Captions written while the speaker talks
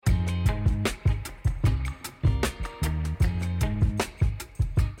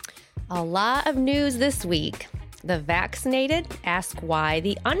A lot of news this week. The vaccinated ask why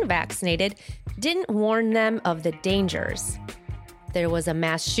the unvaccinated didn't warn them of the dangers. There was a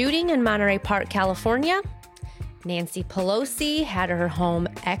mass shooting in Monterey Park, California. Nancy Pelosi had her home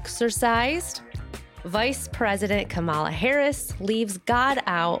exorcised. Vice President Kamala Harris leaves God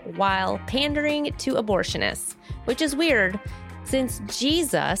out while pandering to abortionists, which is weird since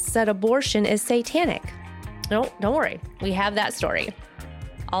Jesus said abortion is satanic. No, don't worry. We have that story.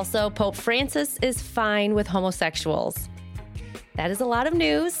 Also, Pope Francis is fine with homosexuals. That is a lot of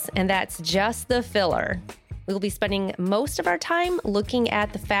news, and that's just the filler. We'll be spending most of our time looking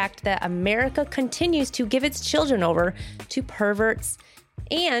at the fact that America continues to give its children over to perverts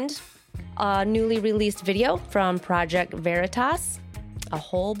and a newly released video from Project Veritas. A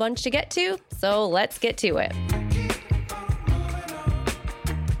whole bunch to get to, so let's get to it.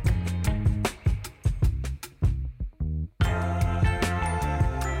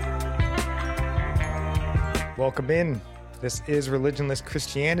 Welcome in. This is Religionless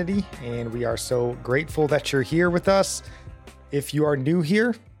Christianity, and we are so grateful that you're here with us. If you are new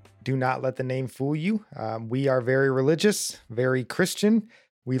here, do not let the name fool you. We are very religious, very Christian.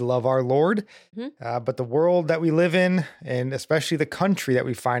 We love our Lord, but the world that we live in, and especially the country that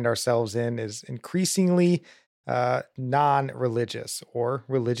we find ourselves in, is increasingly non-religious or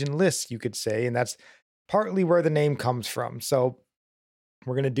religionless, you could say, and that's partly where the name comes from. So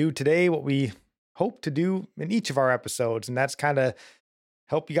we're going to do today what we hope to do in each of our episodes, and that's kind of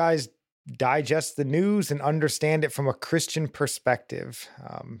help you guys digest the news and understand it from a Christian perspective.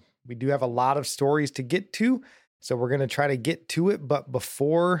 We do have a lot of stories to get to, so we're going to try to get to it. But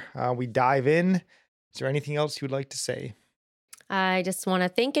before we dive in, is there anything else you would like to say? I just want to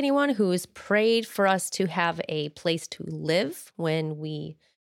thank anyone who's prayed for us to have a place to live when we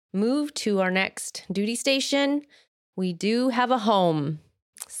move to our next duty station. We do have a home.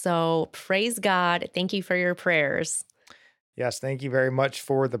 So praise God. Thank you for your prayers. Yes, thank you very much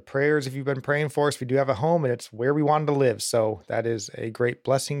for the prayers. If you've been praying for us, we do have a home and it's where we wanted to live. So that is a great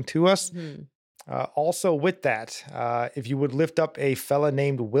blessing to us. Also with that, if you would lift up a fella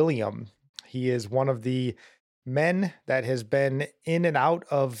named William, he is one of the men that has been in and out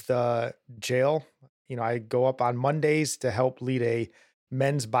of the jail. You know, I go up on Mondays to help lead a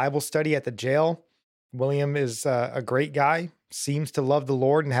men's Bible study at the jail. William is a great guy, seems to love the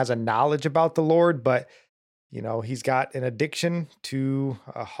Lord and has a knowledge about the Lord, but, you know, he's got an addiction to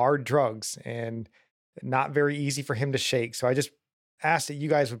hard drugs and not very easy for him to shake. So I just ask that you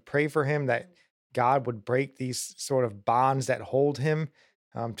guys would pray for him, that God would break these sort of bonds that hold him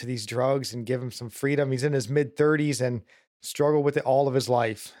to these drugs and give him some freedom. He's in his mid-30s and struggled with it all of his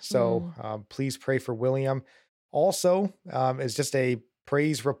life. So please pray for William. Also, is just a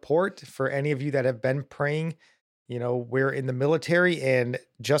praise report for any of you that have been praying. You know, we're in the military, and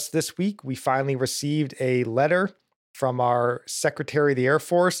just this week, we finally received a letter from our Secretary of the Air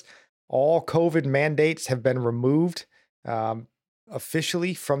Force. All COVID mandates have been removed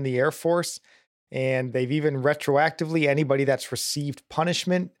officially from the Air Force, and they've even retroactively, anybody that's received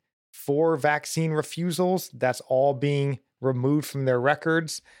punishment for vaccine refusals, that's all being removed from their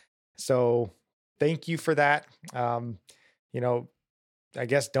records. So thank you for that. You know, I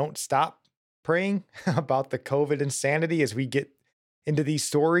guess don't stop praying about the COVID insanity as we get into these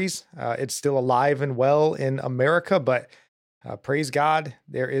stories. It's still alive and well in America, but praise God,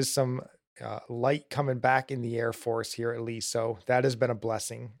 there is some light coming back in the Air Force here at least. So that has been a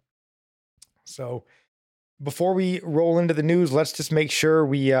blessing. So before we roll into the news, let's just make sure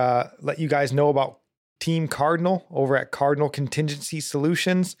we let you guys know about Team Cardinal over at Cardinal Contingency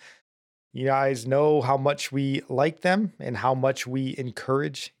Solutions. You guys know how much we like them and how much we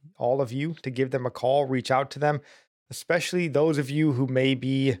encourage all of you to give them a call, reach out to them, especially those of you who may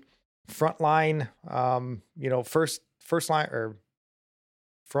be frontline, first line or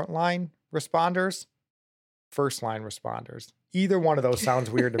frontline responders, first line responders. Either one of those sounds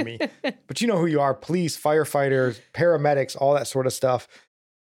weird to me, but you know who you are. Police, firefighters, paramedics, all that sort of stuff.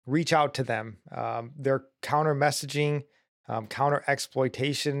 Reach out to them. Their counter messaging, counter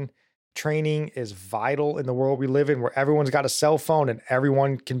exploitation training is vital in the world we live in, where everyone's got a cell phone and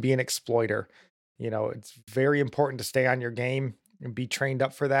everyone can be an exploiter. You know, it's very important to stay on your game and be trained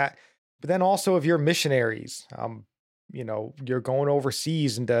up for that. But then also, if you're missionaries, you know, you're going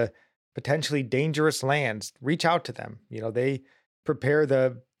overseas into potentially dangerous lands, reach out to them. You know, they prepare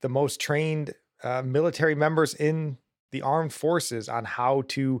the most trained military members in the armed forces on how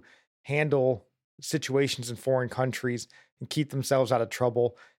to handle situations in foreign countries and keep themselves out of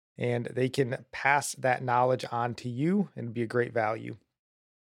trouble. And they can pass that knowledge on to you and be a great value.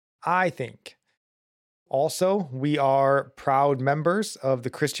 I think Also, we are proud members of the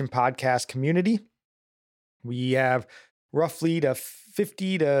Christian podcast community. We have roughly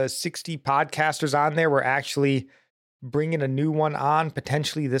 50 to 60 podcasters on there. We're actually bringing a new one on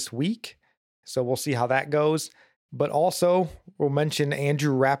potentially this week. So we'll see how that goes. But also, we'll mention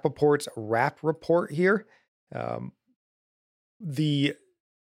Andrew Rappaport's Rap Report here. The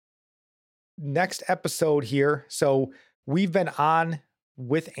next episode here. So we've been on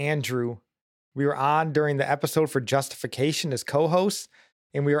with Andrew. We were on during the episode for justification as co-hosts,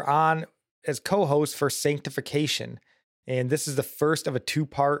 and we were on as co-hosts for sanctification. And this is the first of a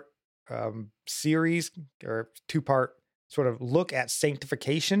two-part series, or two-part sort of look at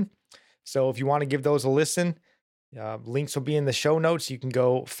sanctification. So if you want to give those a listen, links will be in the show notes. You can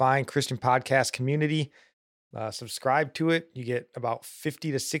go find Christian Podcast Community, subscribe to it. You get about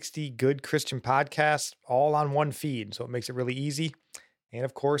 50 to 60 good Christian podcasts all on one feed. So it makes it really easy. And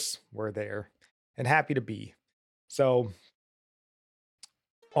of course, we're there and happy to be. So,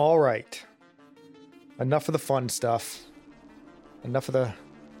 all right. Enough of the fun stuff. Enough of the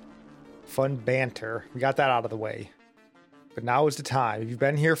fun banter. We got that out of the way. But now is the time. If you've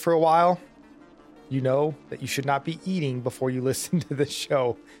been here for a while, you know that you should not be eating before you listen to the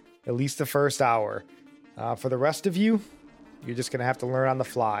show, at least the first hour. For the rest of you, you're just going to have to learn on the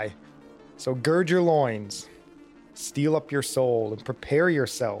fly. So gird your loins, steel up your soul, and prepare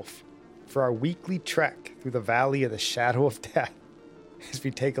yourself for our weekly trek through the valley of the shadow of death as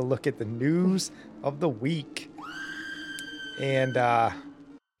we take a look at the news of the week. And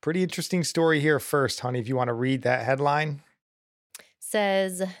pretty interesting story here first, honey, if you want to read that headline.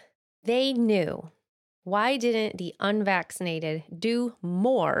 Says, they knew. Why didn't the unvaccinated do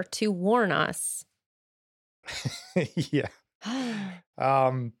more to warn us? Yeah.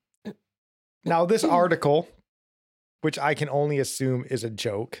 Now this article, which I can only assume is a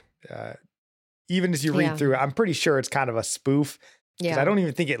joke, even as you read through it, I'm pretty sure it's kind of a spoof. Because I don't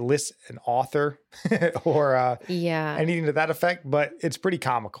even think it lists an author or anything to that effect, but it's pretty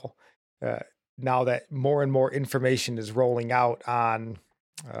comical now that more and more information is rolling out on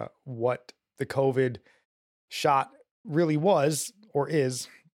what the COVID shot really was or is.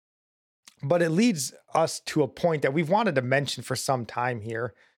 But it leads us to a point that we've wanted to mention for some time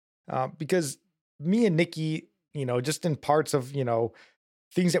here, because me and Nikki, just in parts of,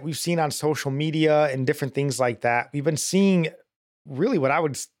 things that we've seen on social media and different things like that, we've been seeing really what I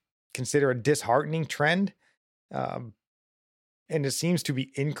would consider a disheartening trend. And it seems to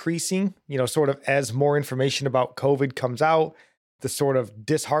be increasing, sort of as more information about COVID comes out, the sort of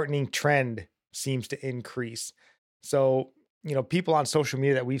disheartening trend seems to increase. So, people on social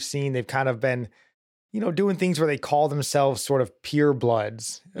media that we've seen, they've kind of been, doing things where they call themselves sort of pure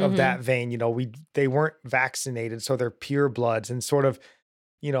bloods of that vein. They weren't vaccinated, so they're pure bloods, and sort of,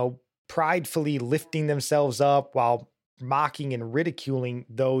 pridefully lifting themselves up while mocking and ridiculing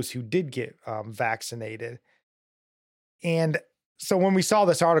those who did get vaccinated. And so when we saw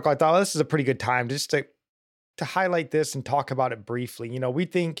this article, I thought, this is a pretty good time just to highlight this and talk about it briefly. We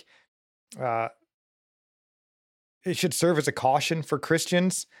think it should serve as a caution for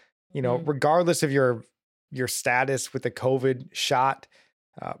Christians, regardless of your status with the COVID shot.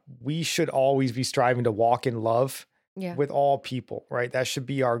 We should always be striving to walk in love with all people, right? That should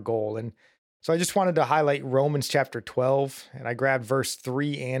be our goal. And so I just wanted to highlight Romans chapter 12, and I grabbed verse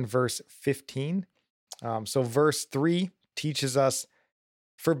 3 and verse 15. So verse 3 teaches us,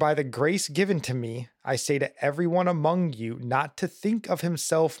 "For by the grace given to me, I say to everyone among you not to think of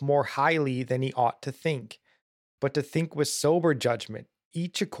himself more highly than he ought to think, but to think with sober judgment,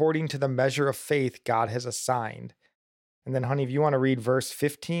 each according to the measure of faith God has assigned." And then, honey, if you want to read verse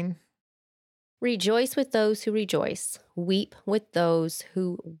 15. "Rejoice with those who rejoice, weep with those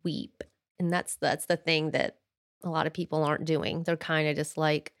who weep." And that's the thing that a lot of people aren't doing. They're kind of just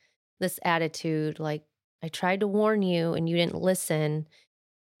like this attitude, like, I tried to warn you and you didn't listen.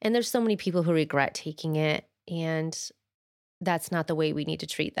 And there's so many people who regret taking it, and that's not the way we need to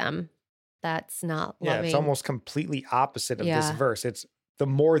treat them. That's not loving. It's almost completely opposite of this verse. It's the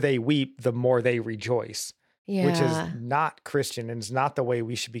more they weep, the more they rejoice, which is not Christian, and it's not the way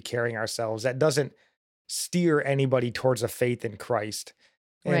we should be carrying ourselves. That doesn't steer anybody towards a faith in Christ.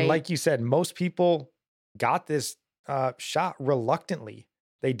 And like you said, most people got this shot reluctantly.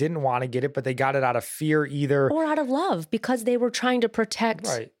 They didn't want to get it, but they got it out of fear either. Or out of love, because they were trying to protect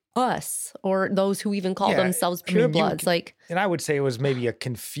us, or those who even call themselves purebloods. And I would say it was maybe a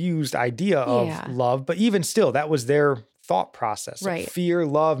confused idea of love, but even still, that was their thought process. Right. Fear,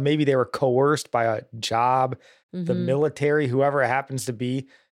 love, maybe they were coerced by a job, the military, whoever it happens to be.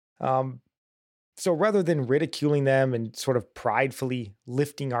 So rather than ridiculing them and sort of pridefully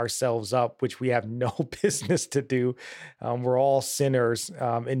lifting ourselves up, which we have no business to do, we're all sinners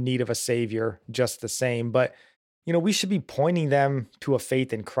in need of a savior just the same. But, we should be pointing them to a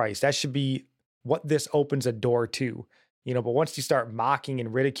faith in Christ. That should be what this opens a door to. But once you start mocking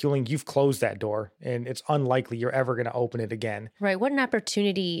and ridiculing, you've closed that door and it's unlikely you're ever going to open it again. Right. What an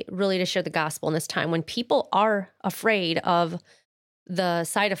opportunity really to share the gospel in this time when people are afraid of the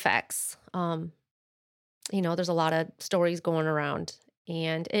side effects. There's a lot of stories going around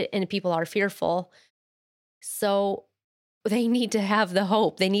and people are fearful. So they need to have the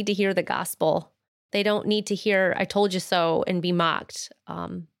hope. They need to hear the gospel. They don't need to hear, I told you so, and be mocked.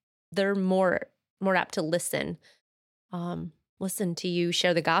 They're more apt to listen to you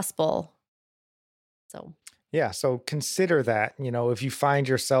share the gospel. So, yeah. So consider that, if you find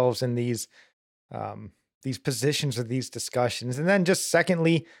yourselves in these positions or these discussions. And then just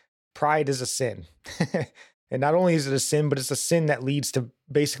secondly, pride is a sin. And not only is it a sin, but it's a sin that leads to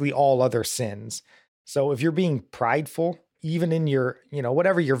basically all other sins. So if you're being prideful, even in your,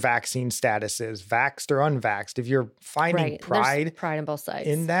 whatever your vaccine status is, vaxxed or unvaxxed, if you're finding pride on both sides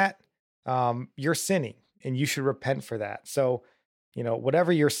in that, you're sinning and you should repent for that. So,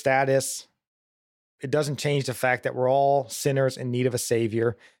 whatever your status, it doesn't change the fact that we're all sinners in need of a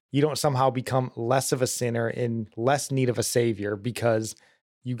savior. You don't somehow become less of a sinner in less need of a savior because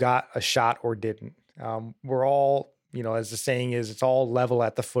you got a shot or didn't. We're all, as the saying is, it's all level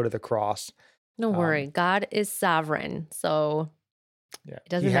at the foot of the cross. Don't worry. God is sovereign. So it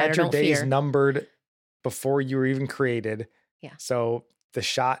doesn't He matter. had your Don't days fear. numbered before you were even created. Yeah. So the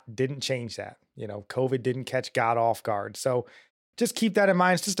shot didn't change that. COVID didn't catch God off guard. So just keep that in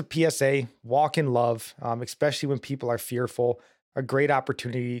mind. It's just a PSA. Walk in love, especially when people are fearful. A great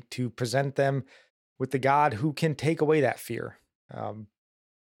opportunity to present them with the God who can take away that fear,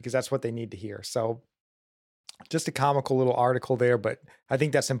 because that's what they need to hear. So just a comical little article there, but I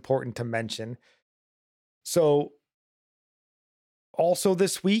think that's important to mention. So also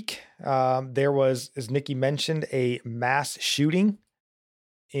this week, there was, as Nikki mentioned, a mass shooting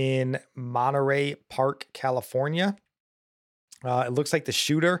in Monterey Park, California. It looks like the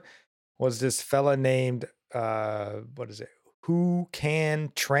shooter was this fella named, Hu Can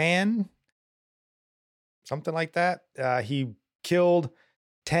Tran, something like that. He killed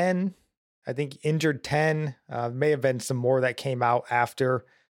 10, I think injured 10. May have been some more that came out after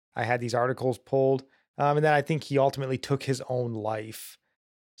I had these articles pulled. And then I think he ultimately took his own life.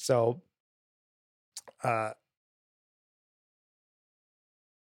 So I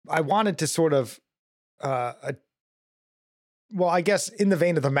wanted to sort of, I guess in the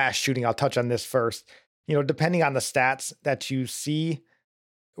vein of the mass shooting, I'll touch on this first. Depending on the stats that you see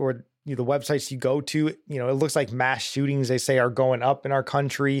or the websites you go to, it looks like mass shootings, they say, are going up in our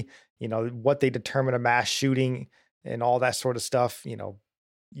country. What they determine a mass shooting and all that sort of stuff.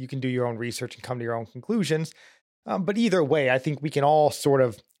 You can do your own research and come to your own conclusions. But either way, I think we can all sort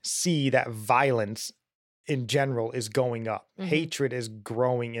of see that violence in general is going up. Mm-hmm. Hatred is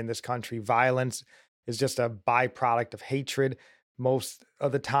growing in this country. Violence is just a byproduct of hatred most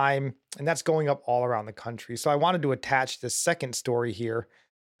of the time. And that's going up all around the country. So I wanted to attach this second story here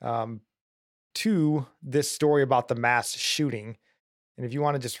to this story about the mass shooting. And if you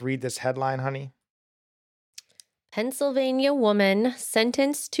want to just read this headline, honey. Pennsylvania woman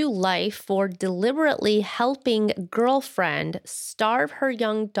sentenced to life for deliberately helping girlfriend starve her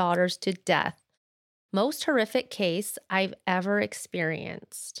young daughters to death. Most horrific case I've ever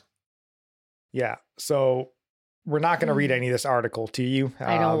experienced. Yeah. So we're not going to read any of this article to you.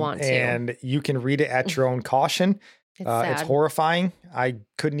 I don't want to. And you can read it at your own caution. It's horrifying. I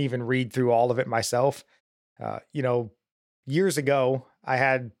couldn't even read through all of it myself. Years ago, I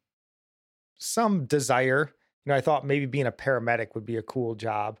had some desire. I thought maybe being a paramedic would be a cool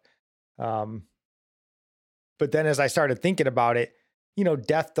job. But then as I started thinking about it,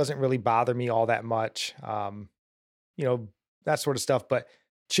 death doesn't really bother me all that much. That sort of stuff. But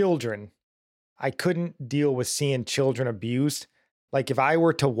children, I couldn't deal with seeing children abused. Like if I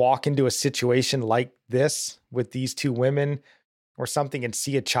were to walk into a situation like this with these two women or something and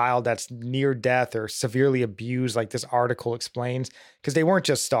see a child that's near death or severely abused, like this article explains, because they weren't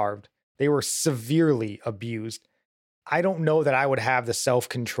just starved, they were severely abused. I don't know that I would have the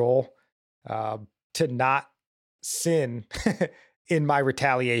self-control to not sin in my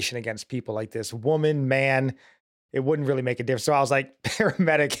retaliation against people like this. Woman, man, it wouldn't really make a difference. So I was like,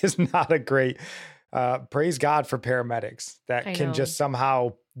 paramedic is not a great, praise God for paramedics that can just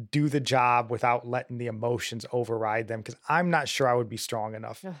somehow do the job without letting the emotions override them. Cause I'm not sure I would be strong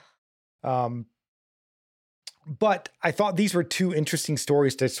enough. But I thought these were two interesting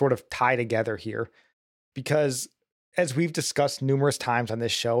stories to sort of tie together here, because as we've discussed numerous times on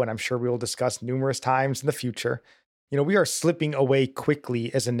this show, and I'm sure we will discuss numerous times in the future, we are slipping away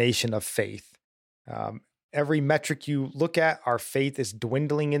quickly as a nation of faith. Every metric you look at, our faith is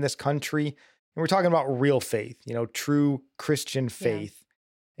dwindling in this country. And we're talking about real faith, true Christian faith.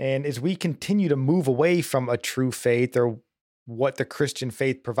 Yeah. And as we continue to move away from a true faith, or what the Christian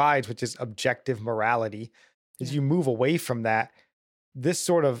faith provides, which is objective morality, as you move away from that, this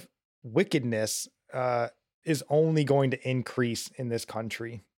sort of wickedness is only going to increase in this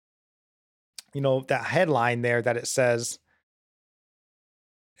country. That headline there that it says,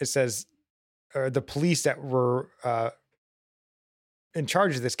 or the police that were in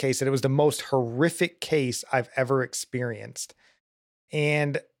charge of this case said it was the most horrific case I've ever experienced.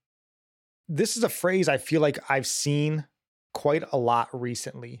 And this is a phrase I feel like I've seen quite a lot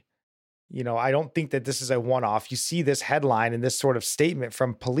recently. I don't think that this is a one-off. You see this headline and this sort of statement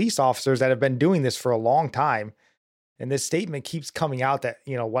from police officers that have been doing this for a long time. And this statement keeps coming out that,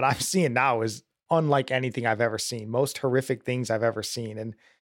 what I'm seeing now is unlike anything I've ever seen, most horrific things I've ever seen.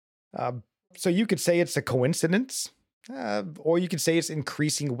 And so you could say it's a coincidence, or you could say it's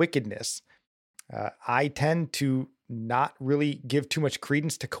increasing wickedness. I tend to not really give too much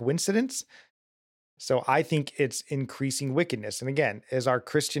credence to coincidence. So I think it's increasing wickedness. And again, as our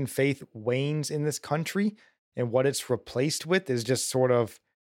Christian faith wanes in this country, and what it's replaced with is just sort of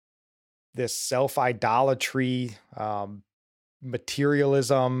this self-idolatry,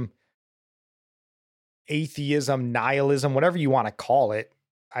 materialism, atheism, nihilism, whatever you want to call it,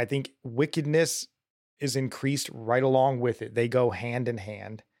 I think wickedness is increased right along with it. They go hand in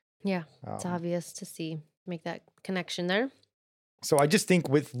hand. Yeah, it's obvious to see, make that connection there. So I just think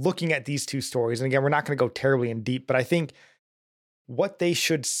with looking at these two stories, and again, we're not going to go terribly in deep, but I think what they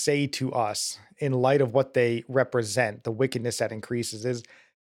should say to us in light of what they represent, the wickedness that increases, is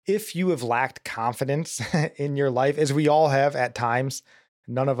if you have lacked confidence in your life, as we all have at times,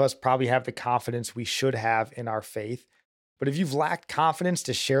 none of us probably have the confidence we should have in our faith. But if you've lacked confidence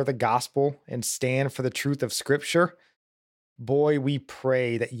to share the gospel and stand for the truth of Scripture, boy, we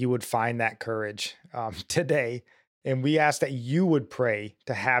pray that you would find that courage today. And we ask that you would pray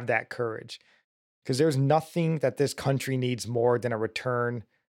to have that courage, because there's nothing that this country needs more than a return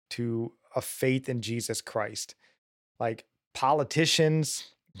to a faith in Jesus Christ. Like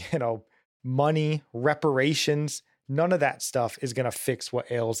politicians, money, reparations, none of that stuff is going to fix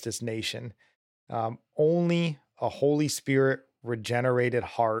what ails this nation. Only a Holy Spirit regenerated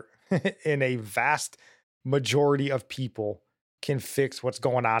heart in a vast majority of people can fix what's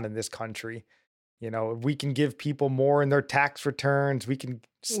going on in this country. If we can give people more in their tax returns, we can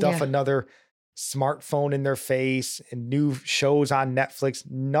stuff another smartphone in their face and new shows on Netflix.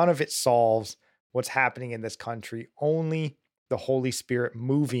 None of it solves what's happening in this country. Only the Holy Spirit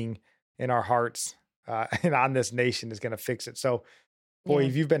moving in our hearts and on this nation is going to fix it. So, boy,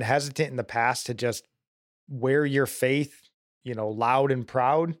 if you've been hesitant in the past to just wear your faith, loud and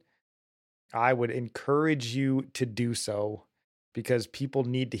proud, I would encourage you to do so, because people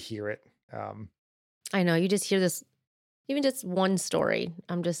need to hear it. I know, you just hear this, even just one story,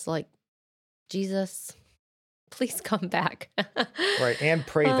 I'm just like, Jesus, please come back. Right. And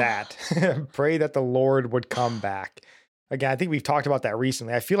pray that. Pray that the Lord would come back. Again, I think we've talked about that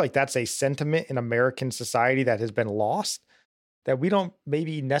recently. I feel like that's a sentiment in American society that has been lost, that we don't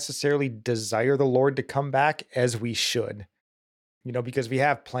maybe necessarily desire the Lord to come back as we should, because we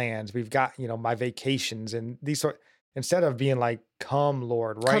have plans. We've got, my vacations and these sort. Instead of being like, come,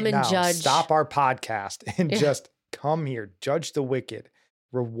 Lord, right now, judge. Stop our podcast and just come here, judge the wicked,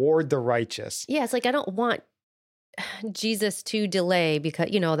 reward the righteous. Yeah, it's like, I don't want Jesus to delay, because,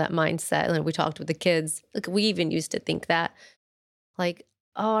 that mindset. And we talked with the kids. Like, we even used to think that, like,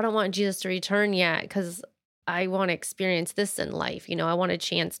 oh, I don't want Jesus to return yet, because I want to experience this in life. I want a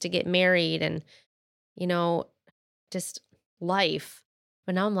chance to get married and, just life.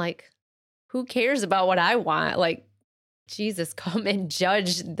 But now I'm like, who cares about what I want? Like, Jesus, come and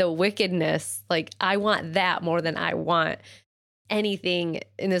judge the wickedness. Like, I want that more than I want anything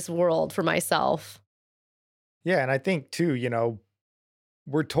in this world for myself. Yeah. And I think too,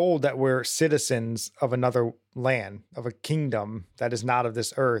 we're told that we're citizens of another land, of a kingdom that is not of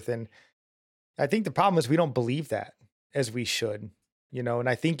this earth. And I think the problem is we don't believe that as we should, and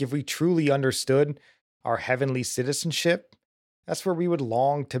I think if we truly understood our heavenly citizenship, that's where we would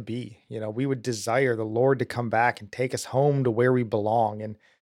long to be. We would desire the Lord to come back and take us home to where we belong. And,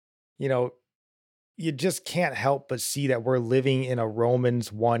 you just can't help but see that we're living in a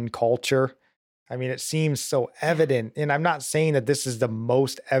Romans 1 culture. I mean, it seems so evident. And I'm not saying that this is the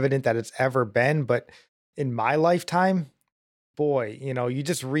most evident that it's ever been, but in my lifetime, boy, you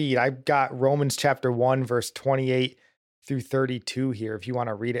just read. I've got Romans chapter 1, verse 28 through 32 here, if you want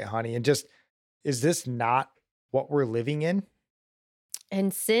to read it, honey. And just, is this not what we're living in?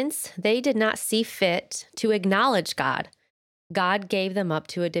 And since they did not see fit to acknowledge God, God gave them up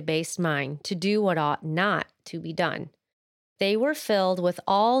to a debased mind to do what ought not to be done. They were filled with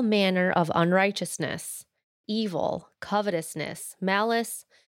all manner of unrighteousness, evil, covetousness, malice.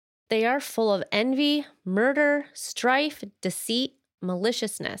 They are full of envy, murder, strife, deceit,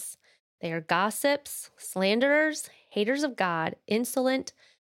 maliciousness. They are gossips, slanderers, haters of God, insolent,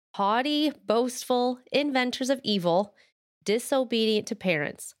 haughty, boastful, inventors of evil, disobedient to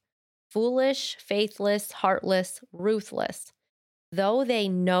parents, foolish, faithless, heartless, ruthless. Though they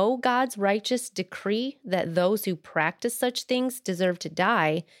know God's righteous decree that those who practice such things deserve to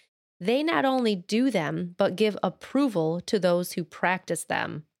die, they not only do them, but give approval to those who practice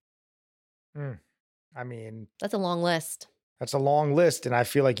them. I mean, that's a long list. That's a long list. And I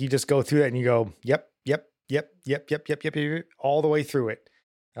feel like you just go through that and you go, yep, all the way through it.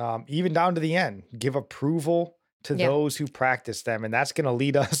 Even down to the end, give approval to those who practice them. And that's going to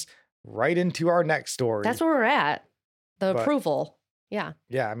lead us right into our next story. That's where we're at. Approval. Yeah.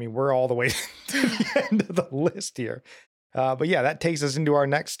 Yeah. I mean, we're all the way to the end of the list here. But yeah, that takes us into our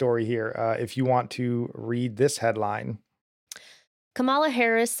next story here. If you want to read this headline. Kamala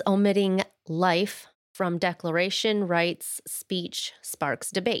Harris omitting life from declaration, rights, speech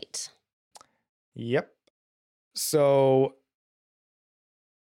sparks debate. Yep. So,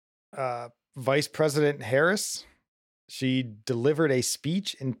 Vice President Harris, she delivered a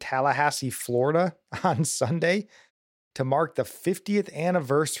speech in Tallahassee, Florida on Sunday to mark the 50th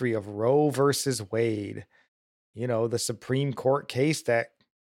anniversary of Roe versus Wade. The Supreme Court case that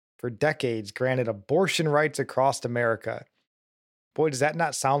for decades granted abortion rights across America. Boy, does that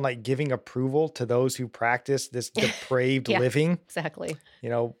not sound like giving approval to those who practice this depraved living? Exactly.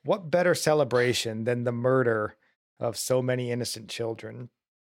 What better celebration than the murder of so many innocent children?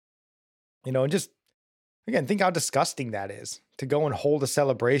 And just, again, think how disgusting that is to go and hold a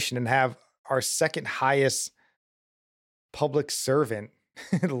celebration and have our second highest public servant,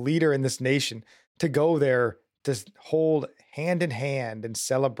 leader in this nation, to go there to hold hand in hand in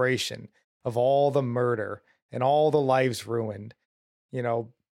celebration of all the murder and all the lives ruined.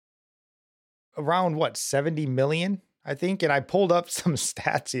 Around 70 million, I think. And I pulled up some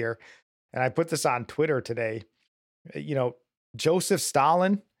stats here and I put this on Twitter today. Joseph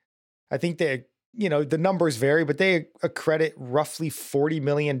Stalin, I think the numbers vary, but they accredit roughly 40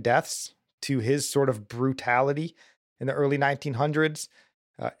 million deaths to his sort of brutality in the early 1900s.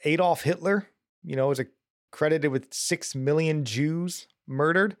 Adolf Hitler, is credited with 6 million Jews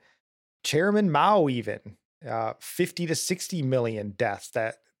murdered. Chairman Mao even. 50 to 60 million deaths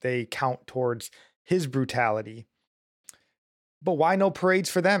that they count towards his brutality. But why no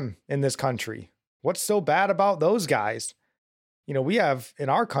parades for them in this country? What's so bad about those guys? We have in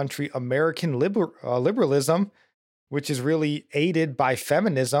our country American liberalism, which is really aided by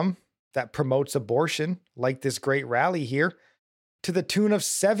feminism that promotes abortion, like this great rally here, to the tune of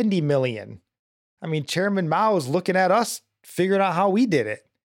 70 million. I mean, Chairman Mao is looking at us, figuring out how we did it.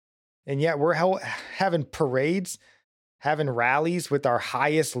 And yet we're having parades, having rallies with our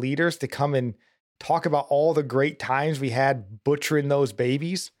highest leaders to come and talk about all the great times we had butchering those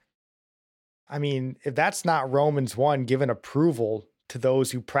babies. I mean, if that's not Romans 1 giving approval to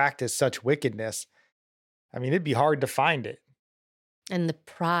those who practice such wickedness, I mean, it'd be hard to find it. And the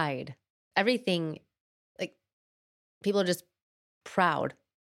pride, everything, like people are just proud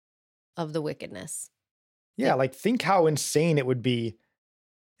of the wickedness. Yeah, like think how insane it would be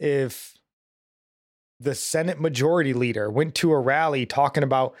if the Senate Majority Leader went to a rally talking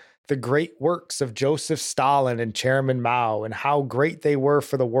about the great works of Joseph Stalin and Chairman Mao and how great they were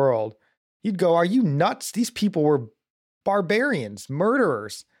for the world. You'd go, are you nuts? These people were barbarians,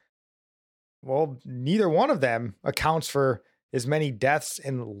 murderers. Well, neither one of them accounts for as many deaths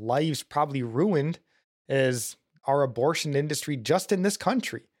and lives probably ruined as our abortion industry just in this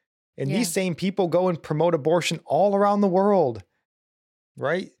country. And these same people go and promote abortion all around the world.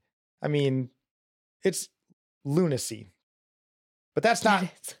 Right? I mean, it's lunacy. But that's not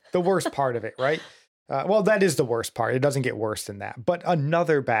the worst part of it, right? Well, that is the worst part. It doesn't get worse than that. But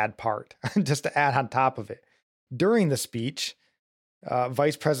another bad part, just to add on top of it. During the speech,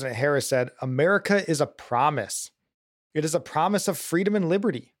 Vice President Harris said, America is a promise. It is a promise of freedom and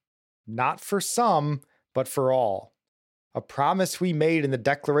liberty, not for some, but for all. A promise we made in the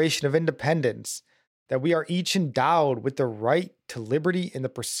Declaration of Independence that we are each endowed with the right to liberty in the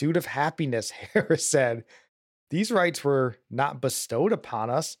pursuit of happiness, Harris said. These rights were not bestowed upon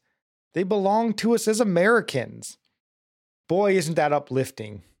us, They belong to us as Americans. Boy, isn't that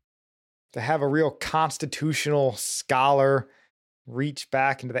uplifting to have a real constitutional scholar reach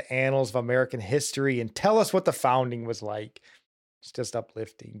back into the annals of American history and tell us what the founding was like. It's just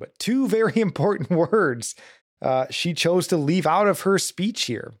uplifting. But two very important words she chose to leave out of her speech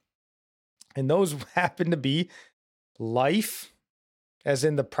here. And those happen to be life, as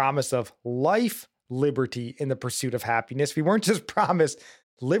in the promise of life, liberty in the pursuit of happiness. We weren't just promised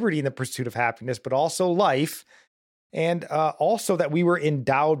liberty in the pursuit of happiness, but also life. And also that we were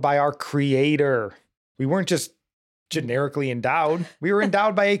endowed by our creator. We weren't just generically endowed. We were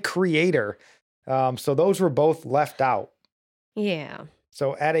endowed by a creator. So those were both left out. Yeah.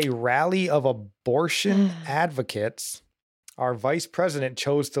 So at a rally of abortion advocates, our vice president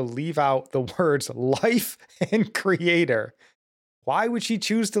chose to leave out the words life and creator. Why would she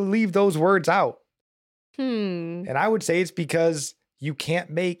choose to leave those words out? And I would say it's because you can't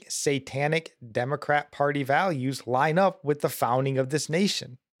make satanic Democrat Party values line up with the founding of this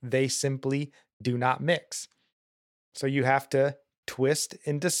nation. They simply do not mix. So you have to twist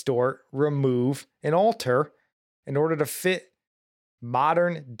and distort, remove, and alter in order to fit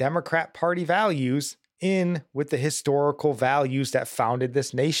modern Democrat Party values in with the historical values that founded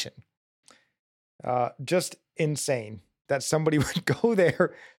this nation. Just insane that somebody would go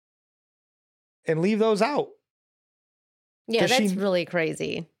there and leave those out. Yeah, that's really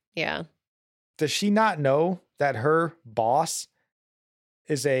crazy. Yeah. Does she not know that her boss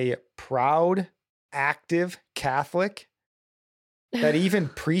is a proud, active Catholic that even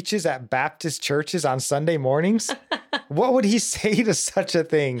preaches at Baptist churches on Sunday mornings? What would he say to such a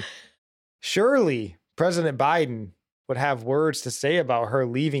thing? Surely President Biden would have words to say about her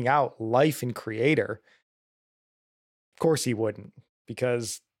leaving out life and creator. Of course he wouldn't,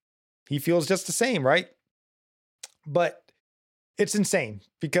 because he feels just the same, right? But it's insane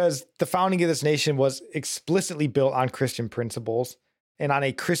because the founding of this nation was explicitly built on Christian principles and on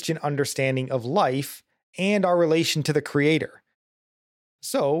a Christian understanding of life and our relation to the Creator.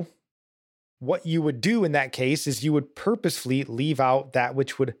 So what you would do in that case is you would purposefully leave out that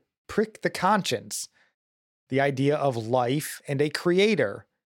which would prick the conscience, the idea of life and a Creator.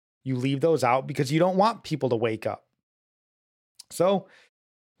 You leave those out because you don't want people to wake up. So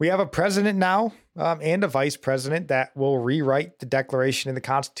we have a president now and a vice president that will rewrite the Declaration and the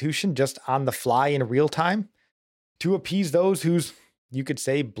Constitution just on the fly in real time to appease those whose, you could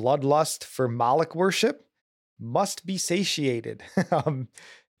say, bloodlust for Moloch worship must be satiated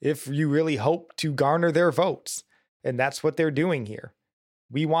if you really hope to garner their votes. And that's what they're doing here.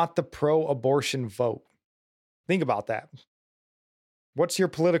 We want the pro-abortion vote. Think about that. What's your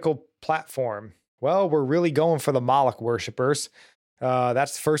political platform? Well, we're really going for the Moloch worshipers.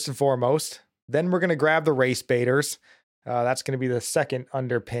 That's first and foremost. Then we're going to grab the race baiters. That's going to be the second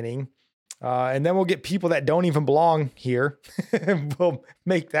underpinning. And then we'll get people that don't even belong here. We'll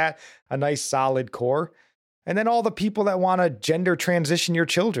make that a nice solid core. And then all the people that want to gender transition your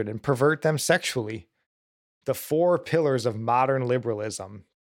children and pervert them sexually. The four pillars of modern liberalism.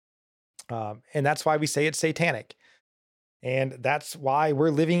 And that's why we say it's satanic. And that's why we're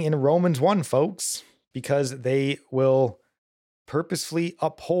living in Romans 1, folks, because they will purposefully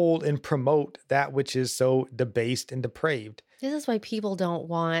uphold and promote that which is so debased and depraved. This is why people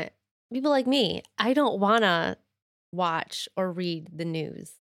like me, I don't want to watch or read the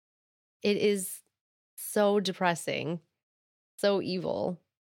news. It is so depressing, so evil.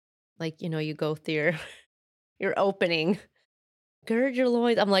 Like, you go through your opening, gird your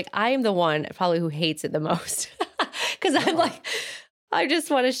loins. I'm like, I am the one probably who hates it the most. Because I'm like, I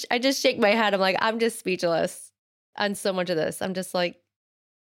just shake my head. I'm like, I'm just speechless on so much of this. I'm just like,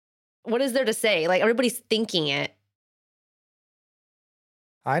 what is there to say? Like, everybody's thinking it.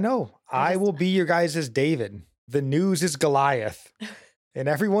 I know. I will be your guys' David. The news is Goliath. And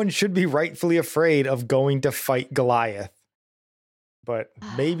everyone should be rightfully afraid of going to fight Goliath. But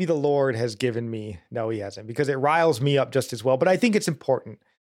maybe the Lord has given me, no, he hasn't, because it riles me up just as well. But I think it's important.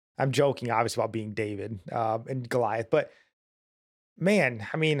 I'm joking, obviously, about being David and Goliath. But man,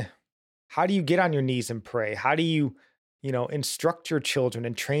 I mean, how do you get on your knees and pray? How do you, instruct your children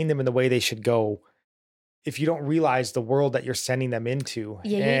and train them in the way they should go if you don't realize the world that you're sending them into?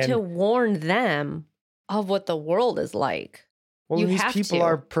 Yeah, you need to warn them of what the world is like. Well, these people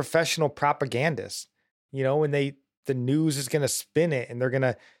are professional propagandists, when the news is going to spin it and they're going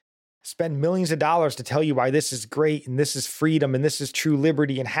to spend millions of dollars to tell you why this is great and this is freedom and this is true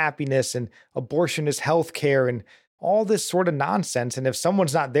liberty and happiness and abortion is healthcare and all this sort of nonsense. And if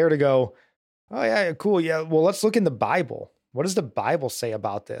someone's not there to go, oh yeah, cool. Yeah. Well, let's look in the Bible. What does the Bible say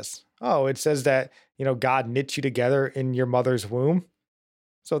about this? Oh, it says that, God knit you together in your mother's womb.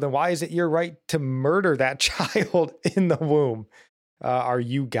 So then why is it your right to murder that child in the womb? Are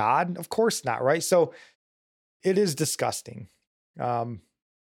you God? Of course not, right? So it is disgusting.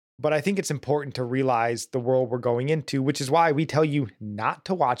 But I think it's important to realize the world we're going into, which is why we tell you not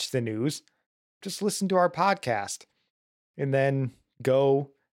to watch the news. Just listen to our podcast and then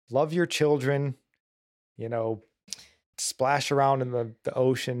go love your children, splash around in the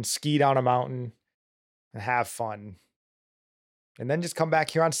ocean, ski down a mountain, and have fun. And then just come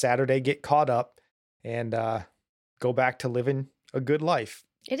back here on Saturday, get caught up, and go back to living a good life.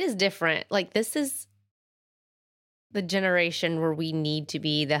 It is different. Like, this is the generation where we need to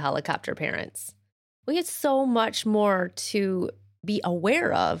be the helicopter parents. We have so much more to be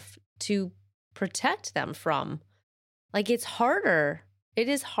aware of, to protect them from. Like, it's harder. It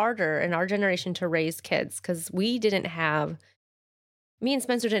is harder in our generation to raise kids because me and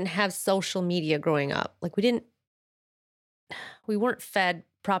Spencer didn't have social media growing up. Like, we weren't fed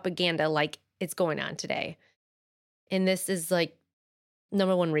propaganda like it's going on today. And this is like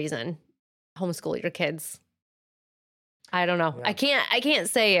number one reason: homeschool your kids. I don't know. Yeah. I can't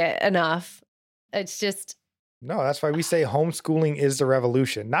say it enough. It's just. No, that's why we say homeschooling is the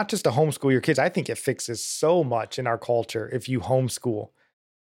revolution. Not just to homeschool your kids. I think it fixes so much in our culture if you homeschool.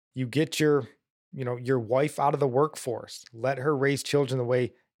 You get your wife out of the workforce. Let her raise children the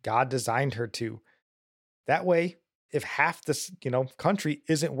way God designed her to. That way, if half this, country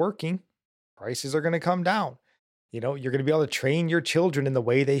isn't working, prices are going to come down. You're going to be able to train your children in the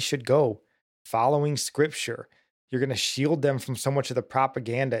way they should go, following scripture. You're going to shield them from so much of the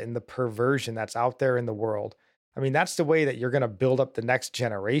propaganda and the perversion that's out there in the world. I mean, that's the way that you're going to build up the next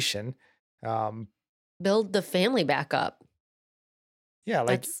generation. Build the family back up. Yeah,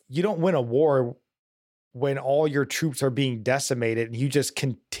 like you don't win a war when all your troops are being decimated and you just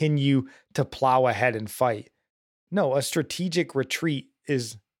continue to plow ahead and fight. No, a strategic retreat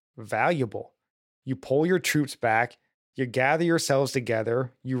is valuable. You pull your troops back, you gather yourselves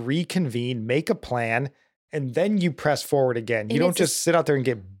together, you reconvene, make a plan, and then you press forward again. You don't just sit out there and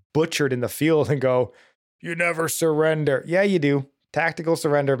get butchered in the field and go, you never surrender. Yeah, you do. Tactical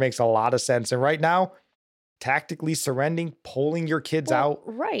surrender makes a lot of sense. And right now, tactically surrendering, pulling your kids out.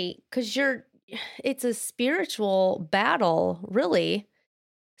 Right. Because it's a spiritual battle, really.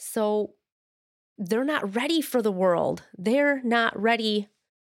 So they're not ready for the world. They're not ready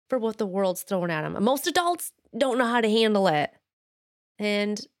for what the world's throwing at them. Most adults don't know how to handle it.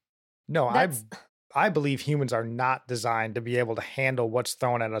 And no, I believe humans are not designed to be able to handle what's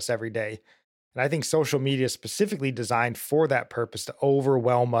thrown at us every day. And I think social media is specifically designed for that purpose, to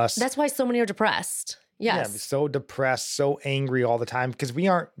overwhelm us. That's why so many are depressed. Yes. Yeah, so depressed, so angry all the time because we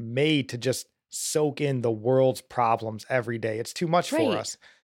aren't made to just soak in the world's problems every day. It's too much for us.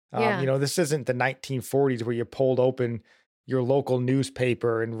 This isn't the 1940s where you pulled open your local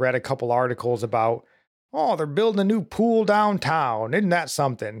newspaper and read a couple articles about, they're building a new pool downtown. Isn't that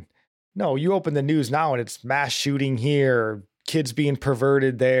something? No, you open the news now and it's mass shooting here, kids being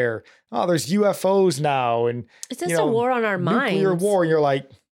perverted there. Oh, there's UFOs now. And it's just a war on our minds. Nuclear war. And you're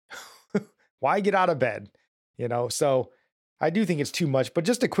like, why get out of bed? So I do think it's too much. But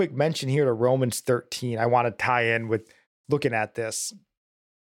just a quick mention here to Romans 13. I want to tie in with looking at this.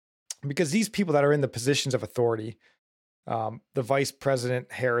 Because these people that are in the positions of authority, the Vice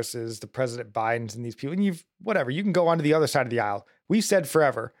President Harris's, the President Biden's, and these people, and you can go on to the other side of the aisle. We've said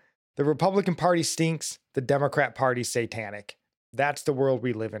forever, the Republican Party stinks, the Democrat Party's satanic. That's the world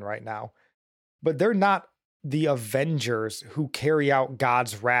we live in right now. But they're not the avengers who carry out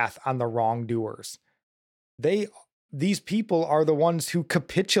God's wrath on the wrongdoers. These people are the ones who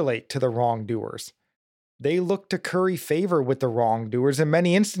capitulate to the wrongdoers. They look to curry favor with the wrongdoers. In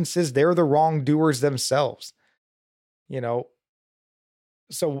many instances, they're the wrongdoers themselves.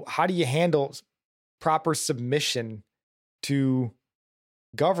 So how do you handle proper submission to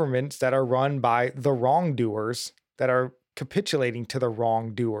governments that are run by the wrongdoers, that are capitulating to the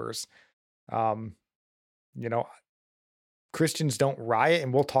wrongdoers? Christians don't riot,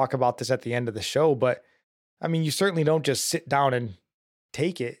 and we'll talk about this at the end of the show, but I mean, you certainly don't just sit down and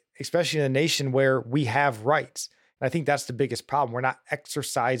take it, especially in a nation where we have rights. And I think that's the biggest problem. We're not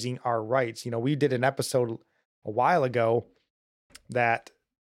exercising our rights. We did an episode a while ago that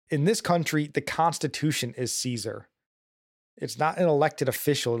in this country, the Constitution is Caesar. It's not an elected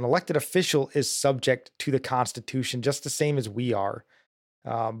official. An elected official is subject to the Constitution just the same as we are.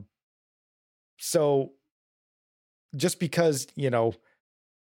 So just because,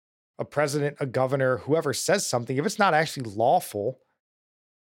 a president, a governor, whoever says something, if it's not actually lawful,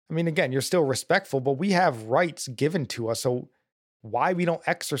 I mean, again, you're still respectful, but we have rights given to us. So why we don't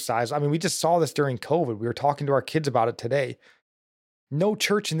exercise? I mean, we just saw this during COVID. We were talking to our kids about it today. No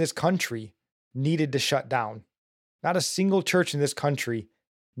church in this country needed to shut down. Not a single church in this country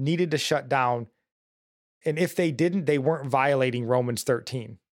needed to shut down. And if they didn't, they weren't violating Romans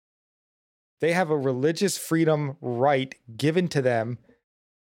 13. They have a religious freedom right given to them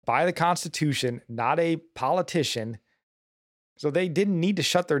by the Constitution, not a politician. So they didn't need to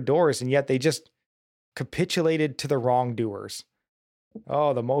shut their doors, and yet they just capitulated to the wrongdoers.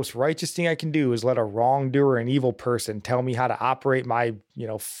 Oh, the most righteous thing I can do is let a wrongdoer, an evil person, tell me how to operate my,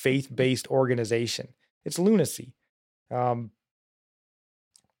 faith-based organization. It's lunacy.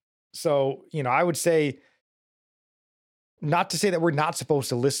 So, I would say, not to say that we're not supposed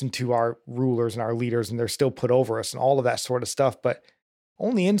to listen to our rulers and our leaders and they're still put over us and all of that sort of stuff, but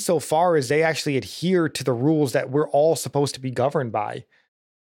only insofar as they actually adhere to the rules that we're all supposed to be governed by.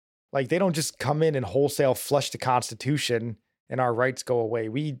 Like, they don't just come in and wholesale flush the Constitution and our rights go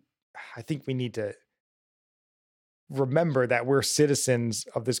away. I think we need to remember that we're citizens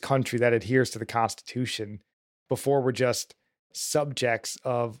of this country that adheres to the Constitution before we're just subjects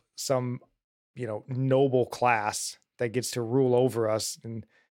of some, noble class that gets to rule over us and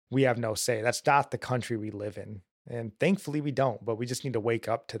we have no say. That's not the country we live in. And thankfully we don't, but we just need to wake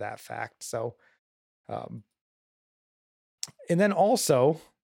up to that fact. So, and then also,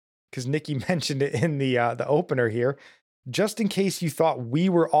 because Nikki mentioned it in the opener here, just in case you thought we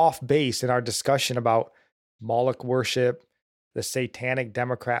were off base in our discussion about Moloch worship, the Satanic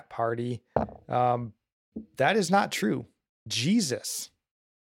Democrat Party, that is not true. Jesus,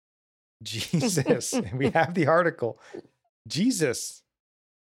 we have the article. Jesus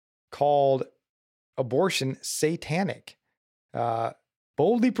called abortion satanic,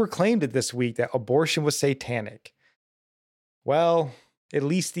 boldly proclaimed it this week that abortion was satanic. Well, at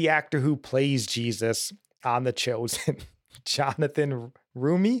least the actor who plays Jesus on The Chosen, Jonathan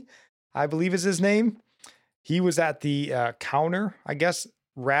Rumi, I believe is his name. He was at the counter,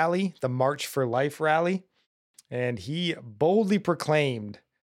 rally, the March for Life rally, and he boldly proclaimed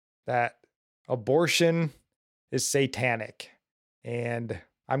that abortion is satanic. And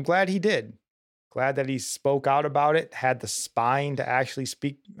I'm glad he did. Glad that he spoke out about it, had the spine to actually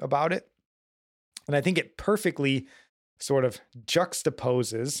speak about it. And I think it perfectly sort of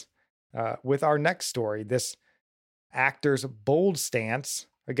juxtaposes with our next story, this actor's bold stance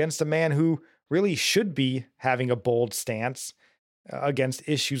against a man who really should be having a bold stance against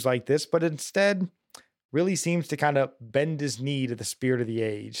issues like this, but instead really seems to kind of bend his knee to the spirit of the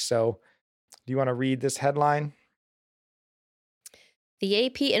age. So do you want to read this headline? The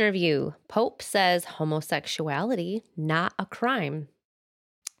AP interview. Pope says homosexuality not a crime.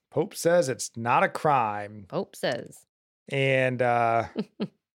 Pope says it's not a crime. Pope says. And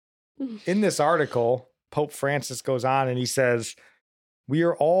in this article, Pope Francis goes on and he says, "We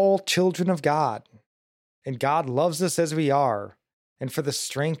are all children of God, and God loves us as we are, and for the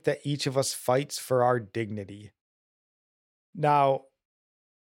strength that each of us fights for our dignity." Now,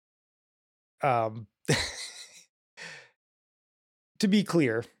 to be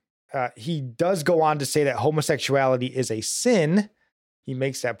clear, he does go on to say that homosexuality is a sin. He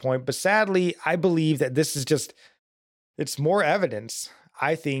makes that point. But sadly, I believe that this is just, it's more evidence,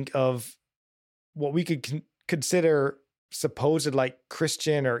 I think, of what we could consider supposed like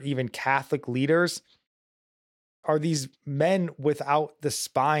Christian or even Catholic leaders are these men without the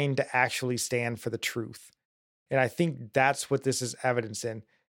spine to actually stand for the truth. And I think that's what this is evidence in,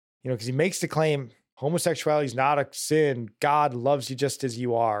 because he makes the claim, homosexuality is not a sin. God loves you just as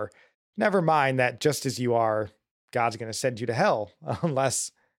you are. Never mind that just as you are, God's going to send you to hell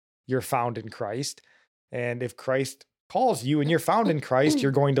unless you're found in Christ. And if Christ calls you and you're found in Christ,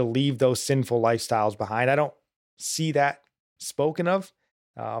 you're going to leave those sinful lifestyles behind. I don't see that spoken of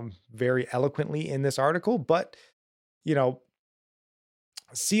very eloquently in this article, but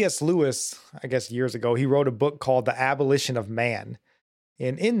C.S. Lewis, I guess years ago, he wrote a book called The Abolition of Man.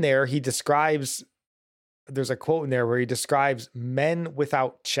 And in there, there's a quote in there where he describes men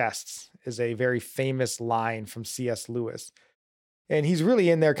without chests is a very famous line from C.S. Lewis. And he's really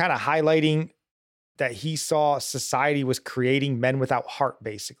in there kind of highlighting that he saw society was creating men without heart,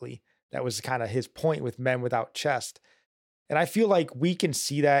 basically. That was kind of his point with men without chest. And I feel like we can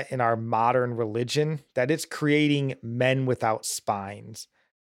see that in our modern religion, that it's creating men without spines.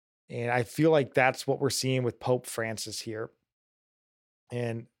 And I feel like that's what we're seeing with Pope Francis here.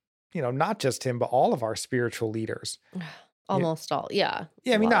 And, not just him, but all of our spiritual leaders. Almost all. Yeah.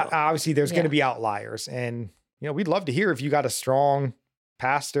 Yeah. I mean, not obviously there's going to be outliers, and, we'd love to hear if you got a strong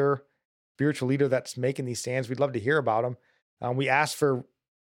pastor, spiritual leader that's making these stands. We'd love to hear about them. We ask for,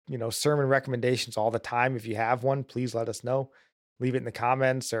 sermon recommendations all the time. If you have one, please let us know. Leave it in the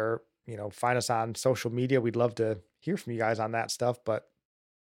comments or, find us on social media. We'd love to hear from you guys on that stuff. But,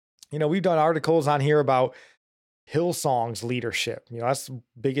 we've done articles on here about Hillsong's leadership. That's the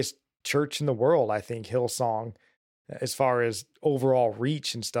biggest church in the world, I think, Hillsong, as far as overall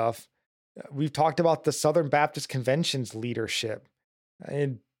reach and stuff. We've talked about the Southern Baptist Convention's leadership.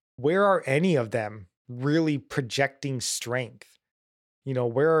 And where are any of them really projecting strength?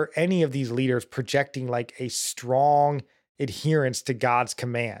 Where are any of these leaders projecting like a strong adherence to God's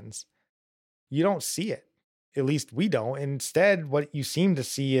commands? You don't see it. At least we don't. Instead, what you seem to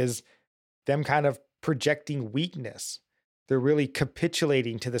see is them kind of projecting weakness. They're really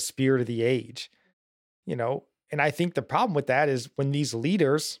capitulating to the spirit of the age, and I think the problem with that is when these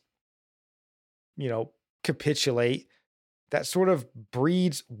leaders, capitulate, that sort of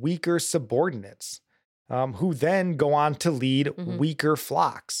breeds weaker subordinates, who then go on to lead weaker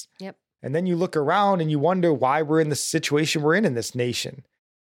flocks. Yep. And then you look around and you wonder why we're in the situation we're in this nation.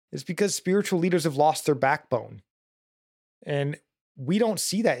 It's because spiritual leaders have lost their backbone. And we don't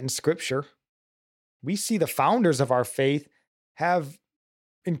see that in Scripture. We see the founders of our faith have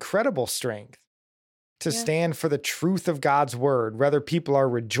incredible strength to stand for the truth of God's word, whether people are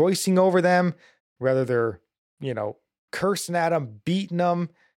rejoicing over them, whether they're, cursing at them, beating them,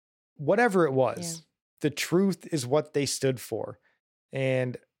 whatever it was. Yeah. The truth is what they stood for.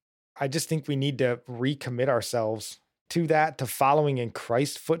 And I just think we need to recommit ourselves to that, to following in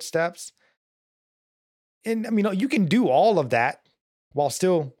Christ's footsteps. And you can do all of that while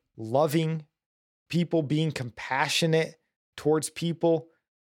still loving people, being compassionate towards people,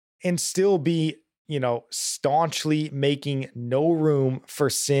 and still be, staunchly making no room for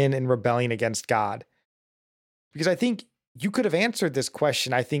sin and rebellion against God. Because I think you could have answered this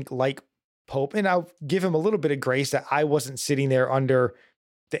question, I think, like Pope, and I'll give him a little bit of grace that I wasn't sitting there under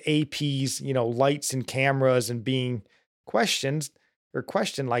the AP's, lights and cameras and being questioned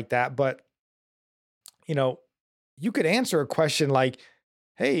like that. But, you could answer a question like,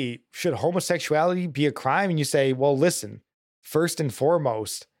 hey, should homosexuality be a crime? And you say, well, listen, first and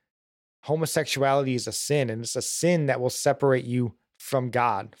foremost, homosexuality is a sin, and it's a sin that will separate you from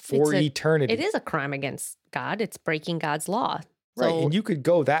God for eternity. It is a crime against God. It's breaking God's law. Right. And you could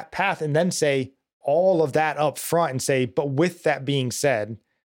go that path and then say all of that up front and say, but with that being said,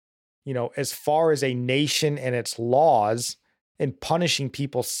 as far as a nation and its laws and punishing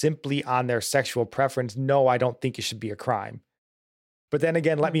people simply on their sexual preference, no, I don't think it should be a crime. But then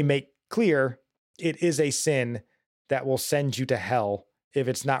again, let me make clear, it is a sin that will send you to hell if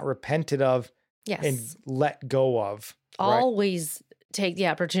it's not repented of and let go of. Always take the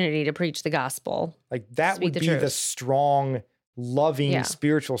opportunity to preach the gospel. Like that would be the strong, loving,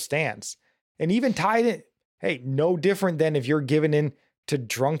 spiritual stance. And even tied in, hey, no different than if you're given in to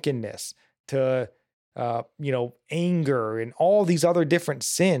drunkenness, to, anger and all these other different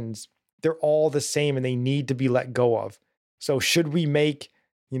sins. They're all the same and they need to be let go of. So should we make,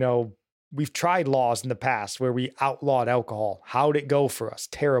 we've tried laws in the past where we outlawed alcohol. How'd it go for us?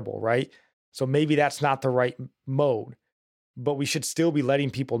 Terrible, right? So maybe that's not the right mode, but we should still be letting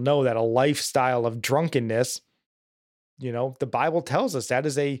people know that a lifestyle of drunkenness, the Bible tells us that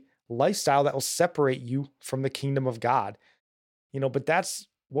is a lifestyle that will separate you from the kingdom of God, but that's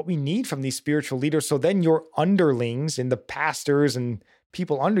what we need from these spiritual leaders. So then your underlings and the pastors and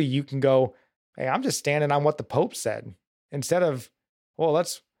people under you can go, hey, I'm just standing on what the Pope said, instead of,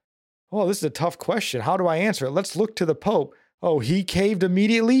 this is a tough question. How do I answer it? Let's look to the Pope. Oh, he caved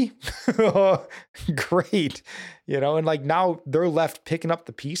immediately? Great. And like now they're left picking up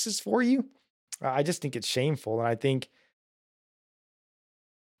the pieces for you. I just think it's shameful. And I think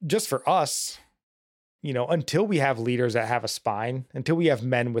just for us, until we have leaders that have a spine, until we have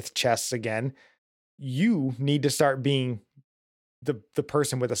men with chests again, you need to start being the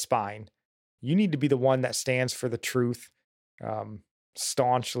person with a spine. You need to be the one that stands for the truth,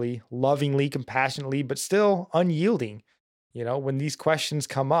 staunchly, lovingly, compassionately, but still unyielding. When these questions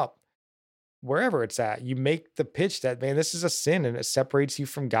come up, wherever it's at, you make the pitch that, man, this is a sin and it separates you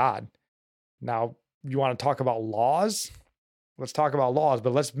from God. Now, you want to talk about laws? Let's talk about laws,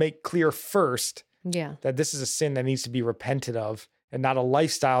 but let's make clear first that this is a sin that needs to be repented of and not a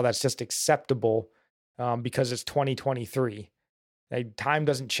lifestyle that's just acceptable because it's 2023. Time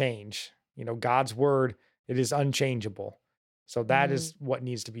doesn't change. God's word, it is unchangeable. So that is what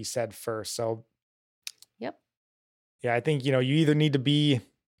needs to be said first. So, I think, you either need to be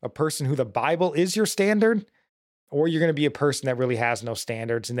a person who the Bible is your standard, or you're going to be a person that really has no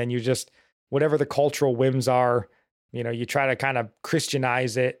standards. And then you just, whatever the cultural whims are, you try to kind of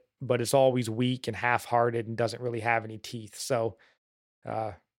Christianize it, but it's always weak and half-hearted and doesn't really have any teeth. So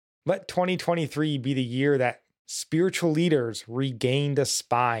let 2023 be the year that spiritual leaders regained a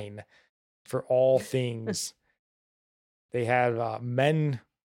spine for all things. They had men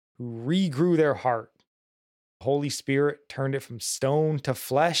who regrew their heart. Holy Spirit turned it from stone to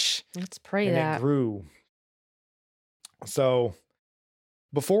flesh. Let's pray and that. it grew. So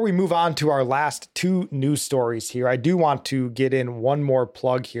before we move on to our last two news stories here, I do want to get in one more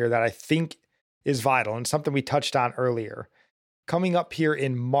plug here that I think is vital and something we touched on earlier. Coming up here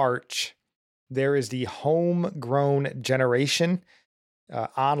in March, there is the Homegrown Generation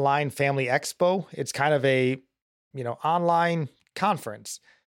online family expo. It's kind of a, online conference.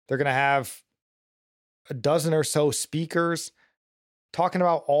 They're going to have a dozen or so speakers talking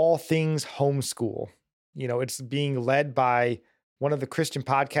about all things homeschool. It's being led by one of the Christian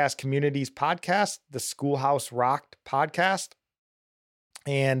podcast community's podcast, the Schoolhouse Rocked podcast.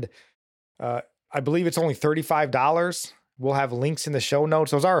 And I believe it's only $35. We'll have links in the show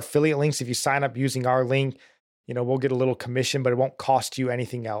notes. Those are affiliate links. If you sign up using our link, we'll get a little commission, but it won't cost you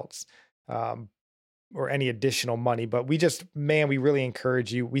anything else or any additional money. But we really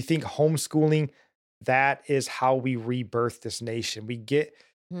encourage you. We think homeschooling, that is how we rebirth this nation.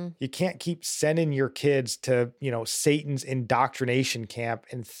 You can't keep sending your kids to, Satan's indoctrination camp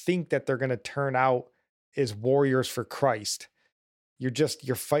and think that they're going to turn out as warriors for Christ.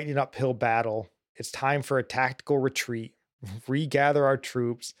 You're fighting an uphill battle. It's time for a tactical retreat, regather our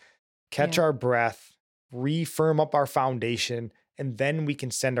troops, catch our breath, refirm up our foundation, and then we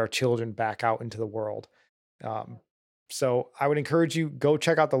can send our children back out into the world. So I would encourage you, go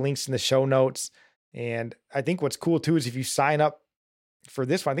check out the links in the show notes. And I think what's cool too is if you sign up for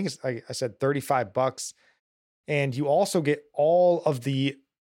this one, I think it's, like I said, $35, and you also get all of the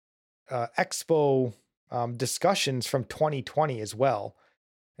expo discussions from 2020 as well.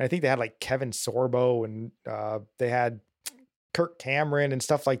 And I think they had like Kevin Sorbo and they had Kirk Cameron and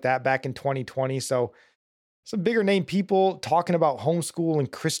stuff like that back in 2020. So some bigger name people talking about homeschool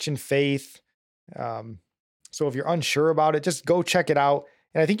and Christian faith. So if you're unsure about it, just go check it out.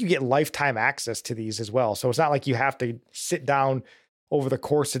 And I think you get lifetime access to these as well. So it's not like you have to sit down over the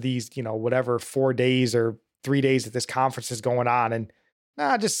course of these, 4 days or 3 days that this conference is going on, and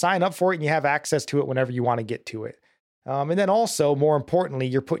just sign up for it and you have access to it whenever you want to get to it. And then also, more importantly,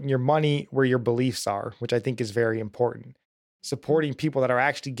 you're putting your money where your beliefs are, which I think is very important. Supporting people that are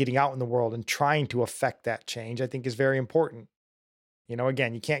actually getting out in the world and trying to affect that change, I think is very important.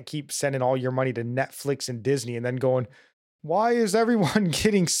 Again, you can't keep sending all your money to Netflix and Disney and then going, why is everyone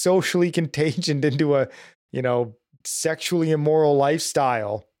getting socially contagioned into a, sexually immoral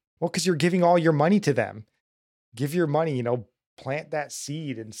lifestyle? Well, because you're giving all your money to them. Give your money, plant that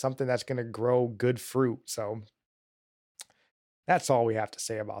seed in something that's going to grow good fruit. So that's all we have to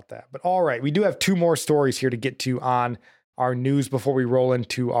say about that. But all right, we do have two more stories here to get to on our news before we roll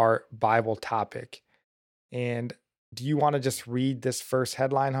into our Bible topic. And do you want to just read this first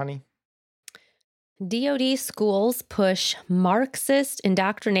headline, honey? DoD schools push Marxist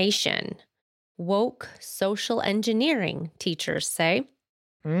indoctrination. Woke social engineering, teachers say.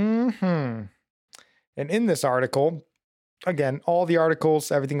 And in this article, again, all the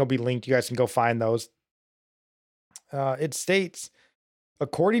articles, everything will be linked. You guys can go find those. It states,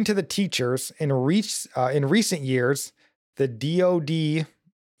 according to the teachers, in recent years, the DoD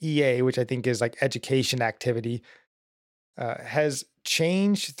EA, which I think is like education activity, has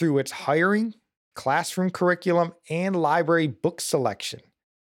changed through its hiring, classroom curriculum, and library book selection.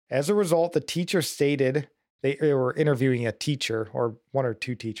 As a result, the teacher stated, they were interviewing a teacher or one or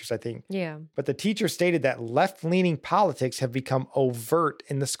two teachers, I think. Yeah. But the teacher stated that left-leaning politics have become overt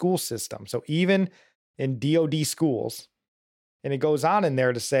in the school system. So even in DoD schools, and it goes on in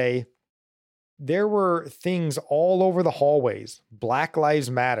there to say, there were things all over the hallways, Black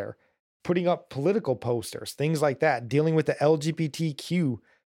Lives Matter, putting up political posters, things like that, dealing with the LGBTQ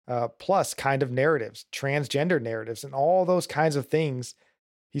plus kind of narratives, transgender narratives, and all those kinds of things.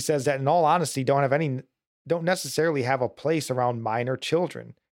 He says that in all honesty, don't necessarily have a place around minor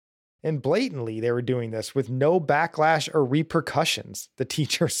children. And blatantly, they were doing this with no backlash or repercussions, the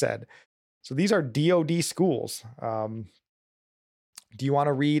teacher said. So these are DoD schools. Do you want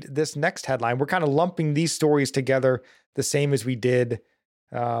to read this next headline? We're kind of lumping these stories together the same as we did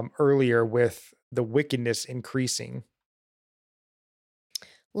earlier with the wickedness increasing.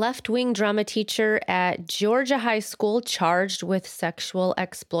 Left-wing drama teacher at Georgia High School charged with sexual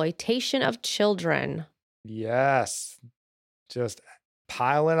exploitation of children. Yes, just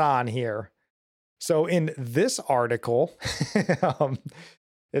piling on here. So in this article,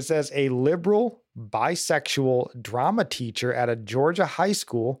 it says a liberal bisexual drama teacher at a Georgia high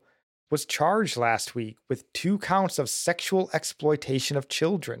school was charged last week with 2 counts of sexual exploitation of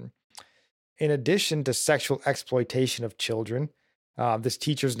children. In addition to sexual exploitation of children, this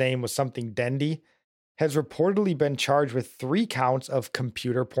teacher's name was something Dendy, has reportedly been charged with 3 counts of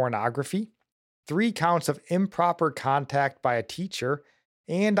computer pornography, 3 counts of improper contact by a teacher,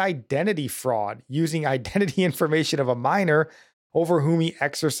 and identity fraud using identity information of a minor over whom he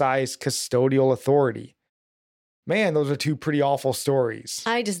exercised custodial authority. Man, those are 2 pretty awful stories.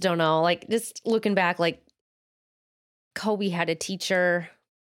 I just don't know. Like, just looking back, like, Kobe had a teacher,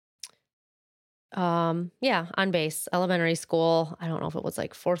 on base, elementary school. I don't know if it was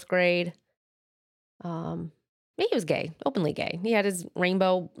like 4th grade. He was gay, openly gay. He had his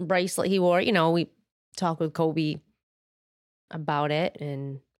rainbow bracelet he wore. We talked with Kobe about it,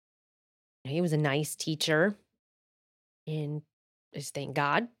 and he was a nice teacher. And just thank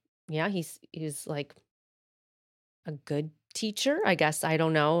God. Yeah, he's like a good teacher, I guess. I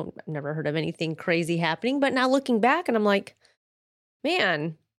don't know. I've never heard of anything crazy happening. But now looking back, and I'm like,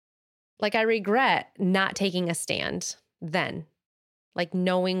 man, like, I regret not taking a stand then. Like,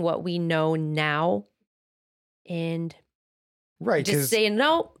 knowing what we know now and right, just saying,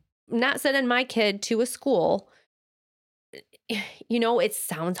 no, not sending my kid to a school. It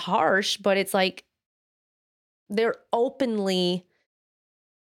sounds harsh, but it's like they're open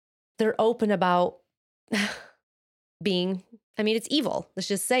about being, it's evil. Let's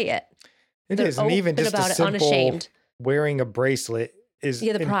just say it. It is. And even just a simple unashamed. Wearing a bracelet is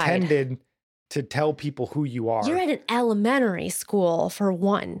intended to tell people who you are. You're at an elementary school for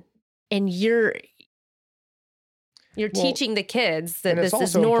one, and you're teaching the kids that this is normal. And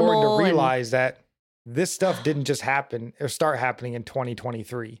it's also important to realize that this stuff didn't just happen or start happening in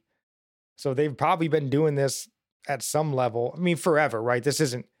 2023. So they've probably been doing this at some level. Forever, right? This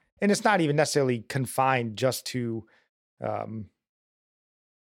isn't, and it's not even necessarily confined just to the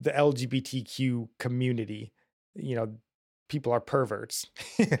LGBTQ community. People are perverts,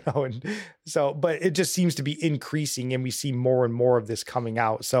 and so, but it just seems to be increasing, and we see more and more of this coming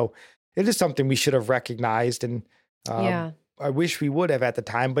out. So it is something we should have recognized, and I wish we would have at the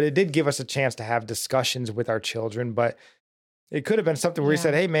time, but it did give us a chance to have discussions with our children. But it could have been something where we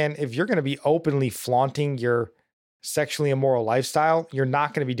said, hey man, if you're going to be openly flaunting your sexually immoral lifestyle, you're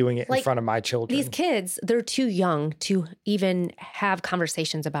not going to be doing it in front of my children. These kids, they're too young to even have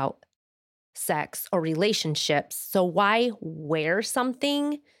conversations about sex or relationships. So why wear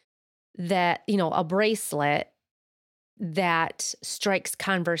something that, a bracelet that strikes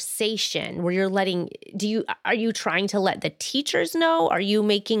conversation where are you trying to let the teachers know? Are you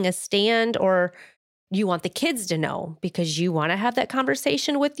making a stand, or you want the kids to know because you want to have that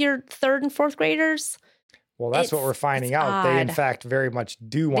conversation with your 3rd and 4th graders? Well, that's what we're finding out. Odd. They, in fact, very much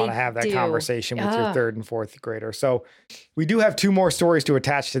do want to have that conversation with your 3rd and 4th grader. So we do have 2 more stories to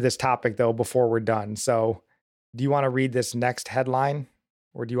attach to this topic, though, before we're done. So do you want to read this next headline,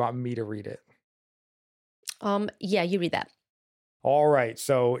 or do you want me to read it? Yeah, you read that. All right.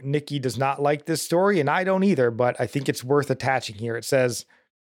 So Nikki does not like this story, and I don't either, but I think it's worth attaching here. It says,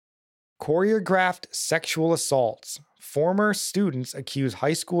 choreographed sexual assaults. Former students accuse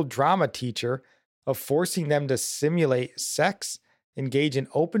high school drama teacher of forcing them to simulate sex, engage in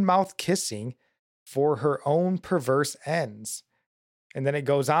open-mouth kissing for her own perverse ends. And then it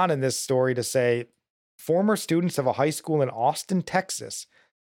goes on in this story to say, former students of a high school in Austin, Texas,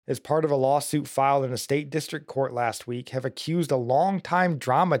 as part of a lawsuit filed in a state district court last week, have accused a longtime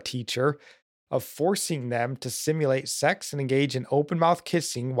drama teacher of forcing them to simulate sex and engage in open-mouth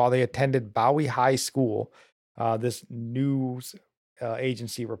kissing while they attended Bowie High School, this news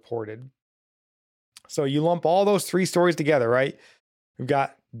agency reported. So you lump all those 3 stories together, right? We've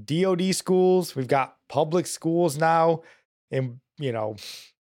got DOD schools, we've got public schools now, and,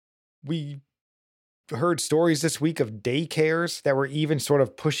 we heard stories this week of daycares that were even sort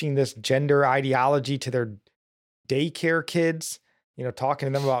of pushing this gender ideology to their daycare kids,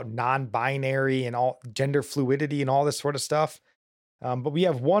 talking to them about non-binary and all gender fluidity and all this sort of stuff. But we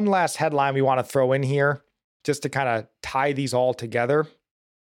have one last headline we want to throw in here just to kind of tie these all together.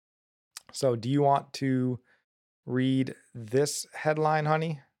 So do you want to read this headline,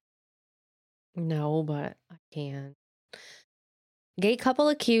 honey? No, but I can. Gay couple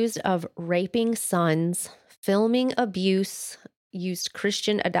accused of raping sons, filming abuse, used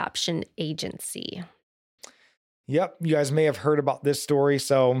Christian adoption agency. Yep, you guys may have heard about this story.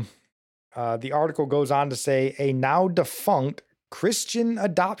 So the article goes on to say a now defunct Christian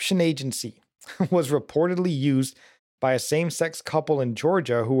adoption agency was reportedly used by a same-sex couple in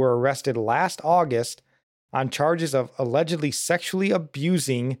Georgia who were arrested last August on charges of allegedly sexually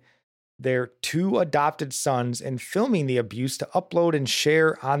abusing their 2 adopted sons and filming the abuse to upload and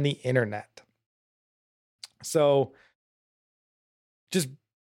share on the internet. So just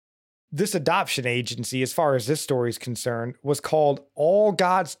this adoption agency, as far as this story is concerned, was called All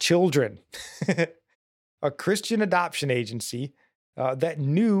God's Children. a Christian adoption agency that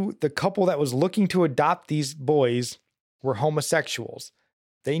knew the couple that was looking to adopt these boys were homosexuals.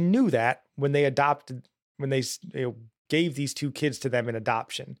 They knew that when they gave these two kids to them in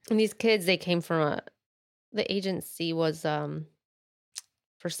adoption. And these kids, they came from the agency was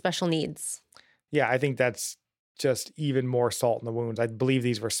for special needs. Yeah, I think that's just even more salt in the wounds. I believe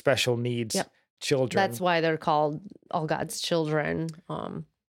these were special needs children. That's why they're called all God's children.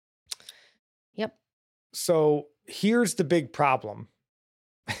 Yep. So here's the big problem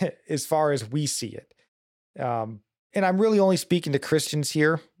as far as we see it. And I'm really only speaking to Christians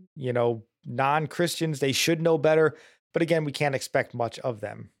here. Non-Christians, they should know better. But again, we can't expect much of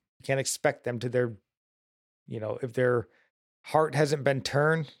them. We can't expect them to if their heart hasn't been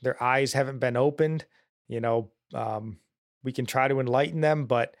turned, their eyes haven't been opened, we can try to enlighten them,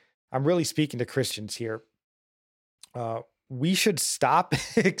 but I'm really speaking to Christians here. We should stop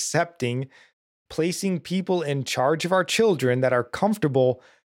accepting placing people in charge of our children that are comfortable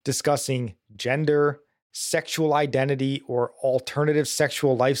discussing gender, sexual identity, or alternative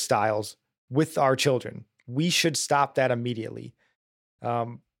sexual lifestyles with our children. We should stop that immediately.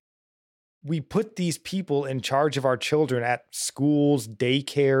 We put these people in charge of our children at schools,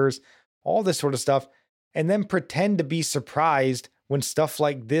 daycares, all this sort of stuff, and then pretend to be surprised when stuff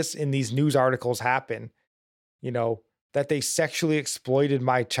like this in these news articles happen. That they sexually exploited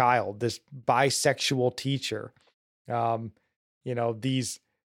my child, this bisexual teacher. These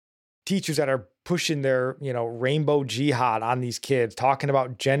teachers that are pushing their, rainbow jihad on these kids, talking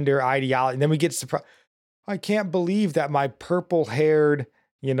about gender ideology. And then we get surprised. I can't believe that my purple-haired,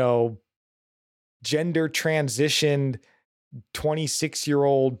 gender transitioned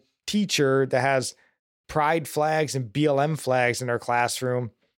 26-year-old teacher that has pride flags and BLM flags in her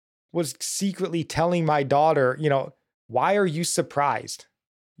classroom was secretly telling my daughter, why are you surprised?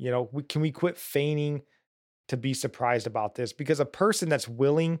 Can we quit feigning to be surprised about this? Because a person that's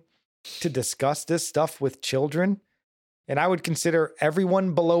willing to discuss this stuff with children, and I would consider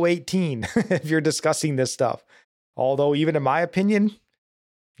everyone below 18 if you're discussing this stuff. Although even in my opinion,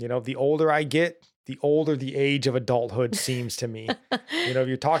 the older I get, the older the age of adulthood seems to me. If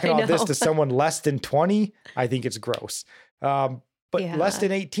you're talking about this to someone less than 20, I think it's gross. But less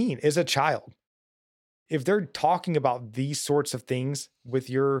than 18 is a child. If they're talking about these sorts of things with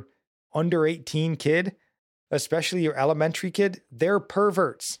your under 18 kid, especially your elementary kid, they're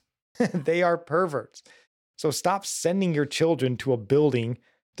perverts. They are perverts. So stop sending your children to a building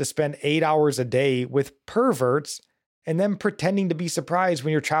to spend 8 hours a day with perverts and then pretending to be surprised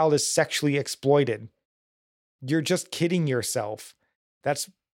when your child is sexually exploited. You're just kidding yourself. That's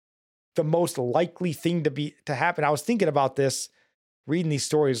the most likely thing to happen. I was thinking about this, reading these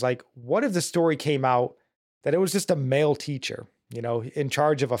stories, like, what if the story came out that it was just a male teacher, in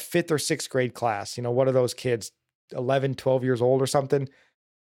charge of a 5th or 6th grade class, what are those kids, 11, 12 years old or something?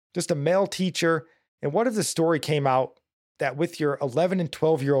 Just a male teacher. And what if the story came out that with your 11 and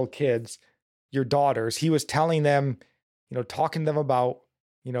 12-year-old kids, your daughters, he was telling them, talking to them about,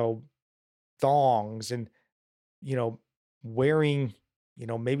 thongs and, wearing,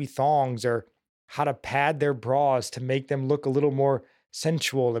 maybe thongs, or how to pad their bras to make them look a little more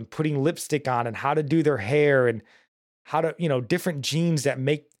sensual, and putting lipstick on, and how to do their hair, and how to, different genes that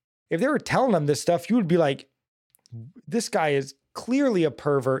make, if they were telling them this stuff, you would be like, this guy is clearly a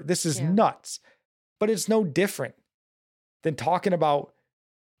pervert. This is nuts. But it's no different than talking about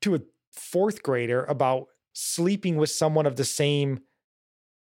to a 4th grader about sleeping with someone of the same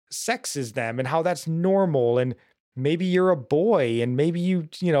sex as them and how that's normal. And maybe you're a boy and maybe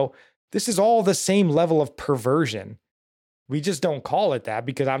this is all the same level of perversion. We just don't call it that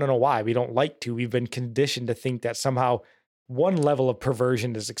because I don't know why. We don't like to. We've been conditioned to think that somehow one level of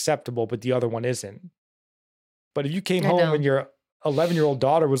perversion is acceptable, but the other one isn't. But if you came home and your 11-year-old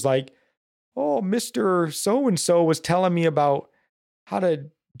daughter was like, oh, Mr. So-and-so was telling me about how to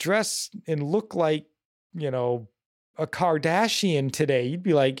dress and look like, a Kardashian today, you'd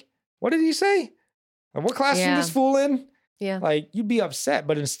be like, what did he say? And what classroom this fool in? Yeah. Like, you'd be upset,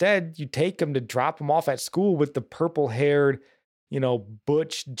 but instead you take him to drop him off at school with the purple-haired,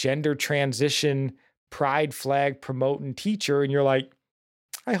 butch gender transition, pride flag promoting teacher. And you're like,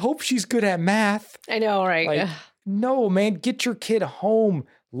 I hope she's good at math. I know, right? Like, no, man, get your kid home.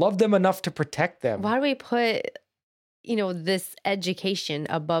 Love them enough to protect them. Why do we put, this education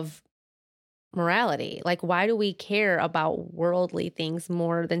above morality? Like, why do we care about worldly things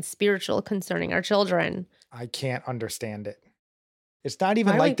more than spiritual concerning our children? I can't understand it. It's not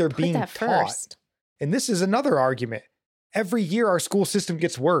even like they're being taught. First? And this is another argument. Every year our school system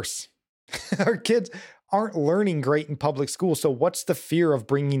gets worse. Our kids aren't learning great in public school. So what's the fear of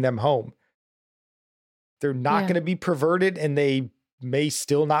bringing them home? They're not going to be perverted, and they may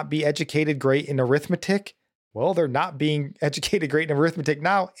still not be educated great in arithmetic. Well, they're not being educated great in arithmetic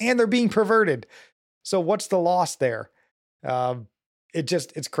now, and they're being perverted. So what's the loss there?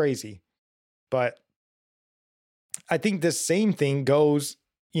 It's crazy. But I think this same thing goes,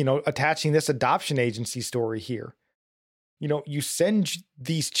 attaching this adoption agency story here. You send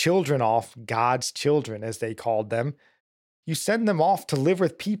these children off, God's children, as they called them. You send them off to live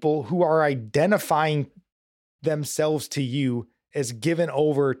with people who are identifying themselves to you as given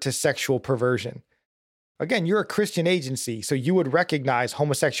over to sexual perversion. Again, you're a Christian agency, so you would recognize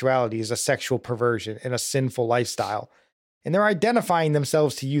homosexuality as a sexual perversion and a sinful lifestyle. And they're identifying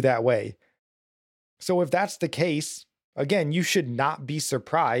themselves to you that way. So if that's the case, again, you should not be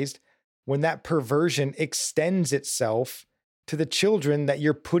surprised when that perversion extends itself to the children that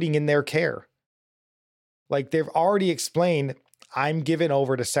you're putting in their care. Like, they've already explained, I'm given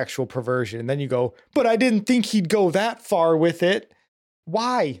over to sexual perversion. And then you go, but I didn't think he'd go that far with it.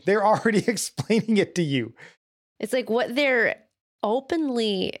 Why? They're already explaining it to you. It's like what they're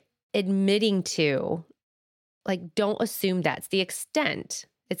openly admitting to, like, don't assume that's the extent.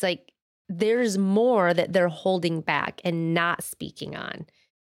 It's like there's more that they're holding back and not speaking on.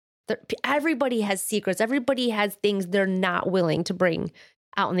 Everybody has secrets. Everybody has things they're not willing to bring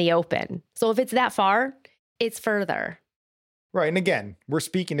out in the open. So if it's that far, it's further. Right. And again, we're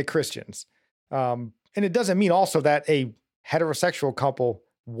speaking to Christians. And it doesn't mean also that a heterosexual couple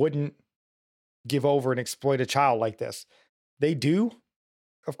wouldn't give over and exploit a child like this. They do.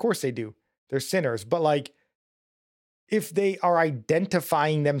 Of course they do. They're sinners. But like, if they are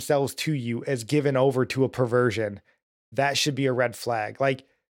identifying themselves to you as given over to a perversion, that should be a red flag. Like,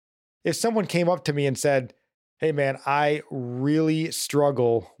 if someone came up to me and said, hey man, I really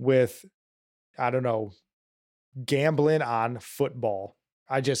struggle with, I don't know, gambling on football.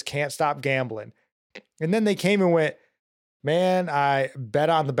 I just can't stop gambling. And then they came and went, man, I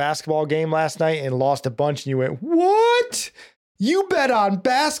bet on the basketball game last night and lost a bunch. And you went, what? You bet on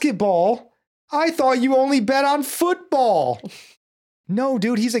basketball? I thought you only bet on football. No,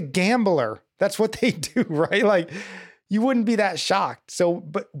 dude, he's a gambler. That's what they do, right? Like, you wouldn't be that shocked. So,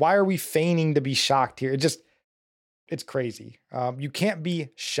 but why are we feigning to be shocked here? It's crazy. You can't be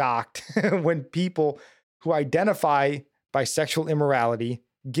shocked when people who identify by sexual immorality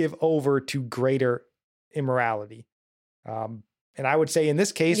give over to greater immorality. And I would say in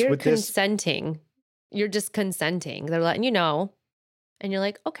this case, you're with consenting. You're just consenting. They're letting you know. And you're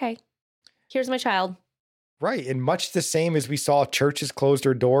like, okay, here's my child. Right. And much the same as we saw churches close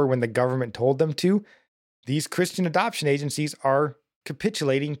their door when the government told them to, these Christian adoption agencies are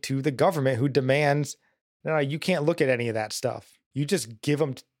capitulating to the government who demands, no, you can't look at any of that stuff. You just give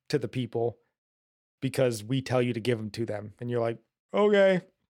them to the people because we tell you to give them to them. And you're like, okay,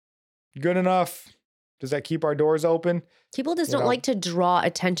 good enough. Does that keep our doors open? People just don't like to draw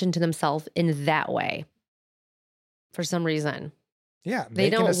attention to themselves in that way for some reason. Yeah.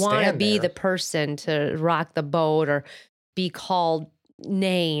 They don't want to be the person to rock the boat or be called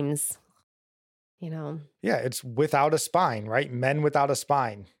names, Yeah, it's without a spine, right? Men without a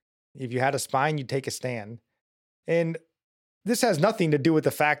spine. If you had a spine, you'd take a stand. And this has nothing to do with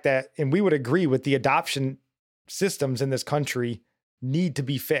the fact that, and we would agree with the adoption systems in this country need to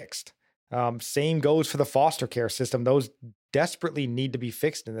be fixed. Same goes for the foster care system. Those desperately need to be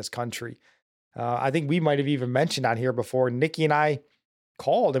fixed in this country. I think we might have even mentioned on here before, Nikki and I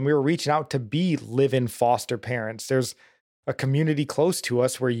called and we were reaching out to be live-in foster parents. There's a community close to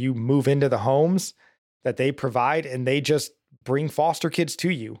us where you move into the homes that they provide and they just bring foster kids to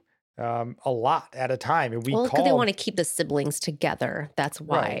you a lot at a time. And because they want to keep the siblings together. That's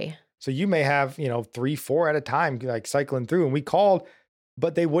why. Right. So you may have, 3, 4 at a time, like cycling through, and we called,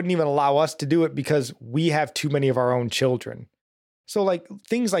 but they wouldn't even allow us to do it because we have too many of our own children. So like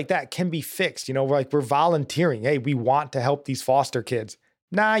things like that can be fixed. We're volunteering. Hey, we want to help these foster kids.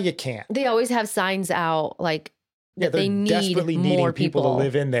 Nah, you can't. They always have signs out like that they need desperately more needing people to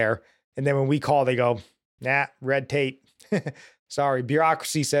live in there. And then when we call, they go, nah, red tape. Sorry,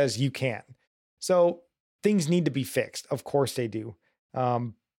 bureaucracy says you can't. So things need to be fixed. Of course they do.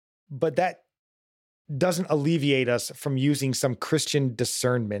 But that doesn't alleviate us from using some Christian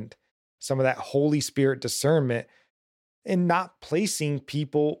discernment, some of that Holy Spirit discernment, and not placing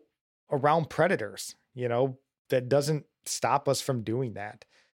people around predators. That doesn't stop us from doing that.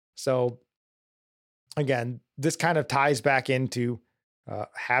 So again, this kind of ties back into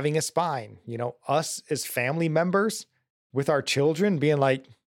having a spine, us as family members with our children being like,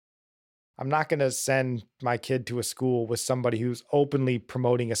 I'm not going to send my kid to a school with somebody who's openly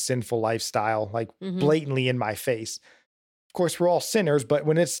promoting a sinful lifestyle, like blatantly in my face. of course, we're all sinners, but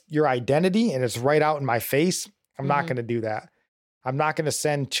when it's your identity and it's right out in my face, I'm not Mhm. going to do that. I'm not going to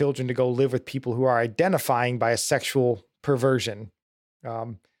send children to go live with people who are identifying by a sexual perversion.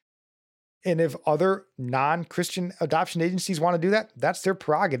 And if other non-Christian adoption agencies want to do that, that's their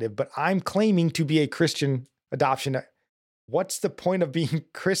prerogative. But I'm claiming to be a Christian adoption. What's the point of being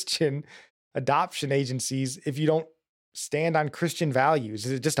Christian adoption agencies if you don't stand on Christian values?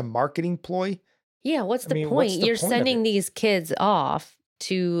 Is it just a marketing ploy? Yeah, what's the point? what's the You're point of sending it? these kids off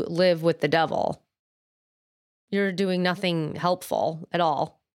to live with the devil. You're doing nothing helpful at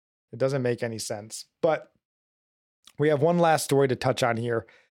all. It doesn't make any sense. But we have one last story to touch on here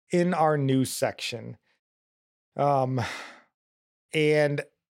in our news section. And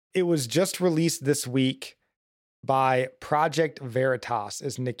it was just released this week by Project Veritas,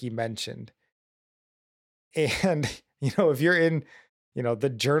 as Nikki mentioned. And, if you're in, the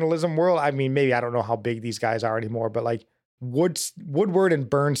journalism world, I mean, maybe I don't know how big these guys are anymore, but like Woodward and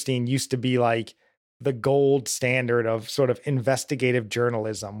Bernstein used to be like the gold standard of sort of investigative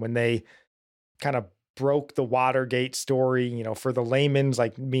journalism when they kind of broke the Watergate story, for the layman's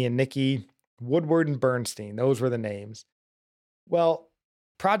like me and Nikki. Woodward and Bernstein, those were the names. Well,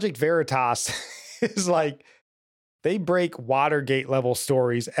 Project Veritas is like, they break Watergate level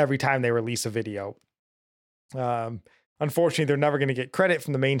stories every time they release a video. Unfortunately, they're never going to get credit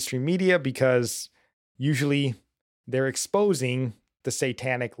from the mainstream media because usually they're exposing the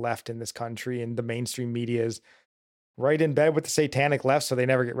satanic left in this country, and the mainstream media is right in bed with the satanic left, so they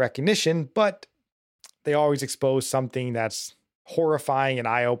never get recognition, but they always expose something that's horrifying and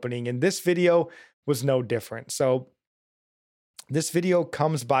eye-opening, and this video was no different. So this video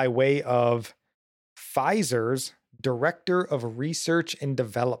comes by way of Pfizer's Director of Research and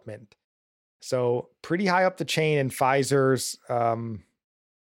Development. So pretty high up the chain in Pfizer's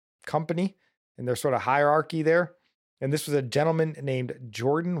company and their sort of hierarchy there. And this was a gentleman named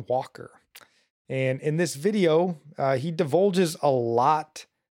Jordan Walker. And in this video, he divulges a lot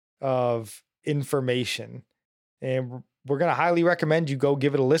of information. And we're going to highly recommend you go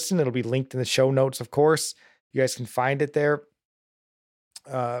give it a listen. It'll be linked in the show notes, of course. You guys can find it there.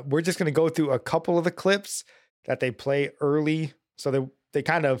 We're just going to go through a couple of the clips that they play early. So they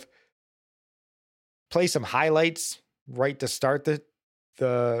kind of play some highlights right to start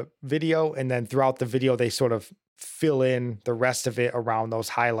the video. And then throughout the video, they sort of fill in the rest of it around those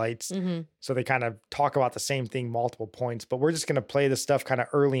highlights. Mm-hmm. So they kind of talk about the same thing, multiple points, but we're just going to play the stuff kind of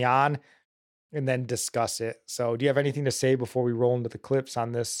early on and then discuss it. So do you have anything to say before we roll into the clips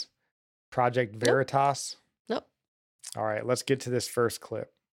on this Project Veritas? Nope. All right, let's get to this first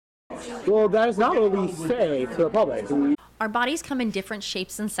clip. Well, that is not what we say to the public. Our bodies come in different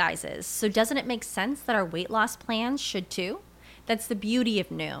shapes and sizes, so doesn't it make sense that our weight loss plans should too? That's the beauty of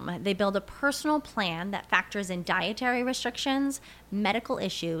Noom. They build a personal plan that factors in dietary restrictions, medical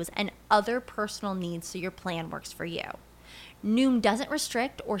issues, and other personal needs so your plan works for you. Noom doesn't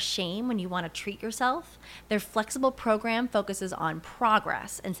restrict or shame when you want to treat yourself. Their flexible program focuses on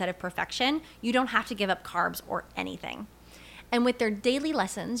progress instead of perfection. You don't have to give up carbs or anything. And with their daily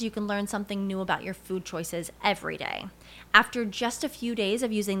lessons, you can learn something new about your food choices every day. After just a few days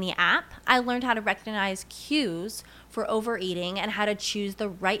of using the app, I learned how to recognize cues for overeating and how to choose the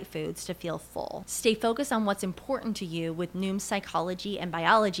right foods to feel full. Stay focused on what's important to you with Noom's psychology and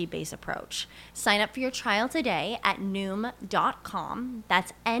biology-based approach. Sign up for your trial today at Noom.com.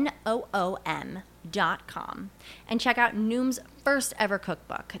 That's Noom.com. And check out Noom's first ever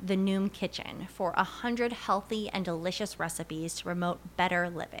cookbook, The Noom Kitchen, for 100 healthy and delicious recipes to promote better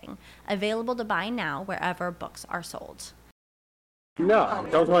living. Available to buy now wherever books are sold. No,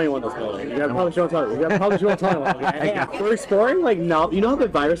 don't tell anyone this building. You gotta probably don't tell anyone. You gotta probably don't tell anyone. Okay? We're exploring, now, how the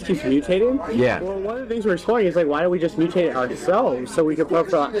virus keeps mutating? Yeah. Well, one of the things we're exploring is, why don't we just mutate it ourselves so we can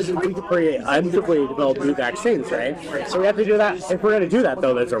preemptively develop new vaccines, right? So we have to do that. If we're gonna do that,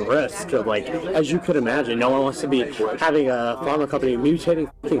 though, there's a risk of, as you could imagine, no one wants to be having a pharma company mutating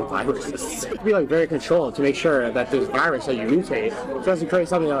viruses. You have to be, very controlled to make sure that this virus that you mutate doesn't create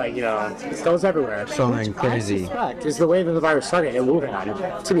something that, goes everywhere. Something crazy. Is the way that the virus started. And move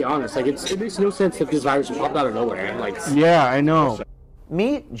on. To be honest, it makes no sense if this virus popped out of nowhere. Yeah, I know.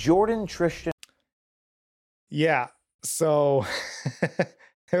 Meet Jordan Tristan. Yeah, so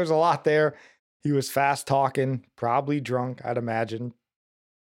there's a lot there. He was fast talking, probably drunk, I'd imagine.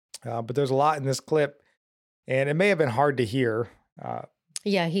 But there's a lot in this clip, and it may have been hard to hear.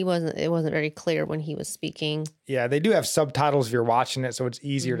 Yeah, it wasn't very clear when he was speaking. Yeah, they do have subtitles if you're watching it, so it's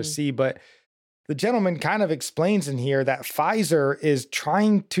easier to see, but the gentleman kind of explains in here that Pfizer is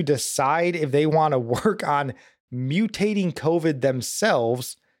trying to decide if they want to work on mutating COVID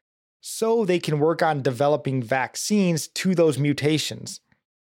themselves so they can work on developing vaccines to those mutations.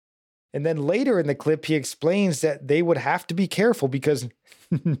 And then later in the clip, he explains that they would have to be careful because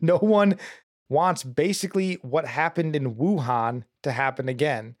no one wants basically what happened in Wuhan to happen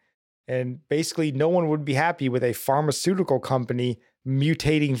again. And basically, no one would be happy with a pharmaceutical company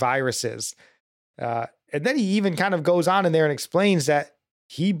mutating viruses. And then he even kind of goes on in there and explains that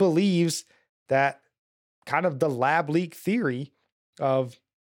he believes that kind of the lab leak theory of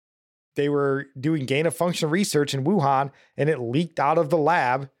they were doing gain of function research in Wuhan and it leaked out of the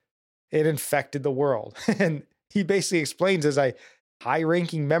lab. It infected the world. And he basically explains as a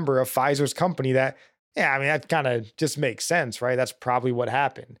high-ranking member of Pfizer's company that, yeah, I mean, that kind of just makes sense, right? That's probably what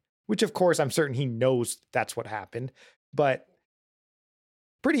happened, which of course, I'm certain he knows that's what happened, but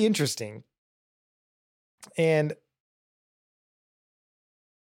pretty interesting. And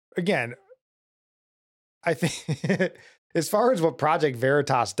again, I think as far as what Project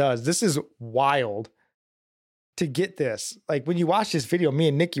Veritas does, this is wild to get this. Like when you watch this video, me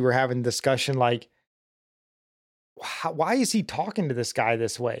and Nikki were having a discussion like, why is he talking to this guy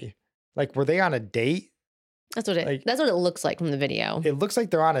this way? Like, were they on a date? That's what it looks like from the video. It looks like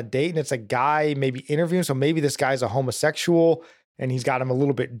they're on a date and it's a guy maybe interviewing. So maybe this guy's a homosexual and he's got him a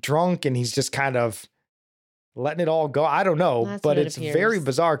little bit drunk and he's just kind of letting it all go. I don't know, but it's very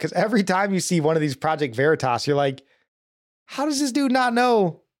bizarre because every time you see one of these Project Veritas, you're like, how does this dude not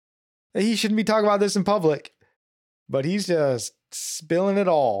know that he shouldn't be talking about this in public? But he's just spilling it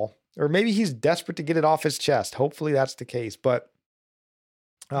all. Or maybe he's desperate to get it off his chest. Hopefully that's the case. But,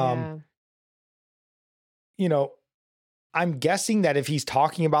 you know, I'm guessing that if he's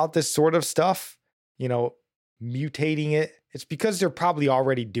talking about this sort of stuff, you know, mutating it, it's because they're probably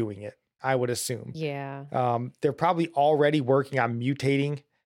already doing it, I would assume. Yeah. They're probably already working on mutating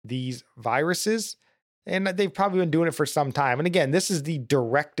these viruses. And they've probably been doing it for some time. And again, this is the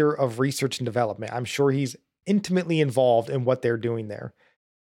director of research and development. I'm sure he's intimately involved in what they're doing there.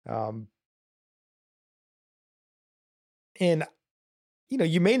 And, you know,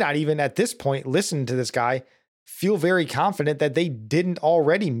 you may not even at this point listen to this guy, feel very confident that they didn't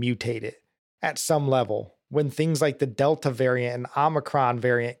already mutate it at some level when things like the Delta variant and Omicron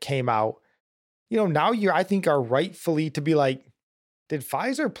variant came out. You know, now I think are rightfully to be like, did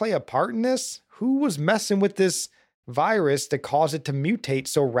Pfizer play a part in this? Who was messing with this virus to cause it to mutate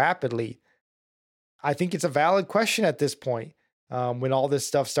so rapidly? I think it's a valid question at this point when all this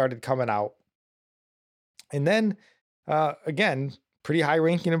stuff started coming out. And then, again, pretty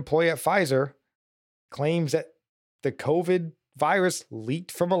high-ranking employee at Pfizer claims that the COVID virus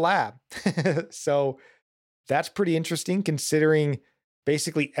leaked from a lab. So that's pretty interesting considering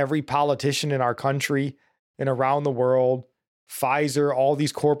basically every politician in our country and around the world, Pfizer, all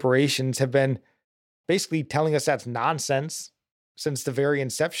these corporations have been basically telling us that's nonsense since the very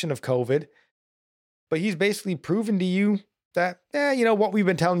inception of COVID. But he's basically proven to you that, you know, what we've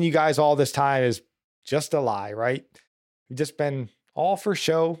been telling you guys all this time is just a lie, right? We've just been all for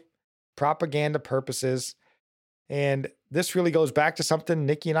show, propaganda purposes. And this really goes back to something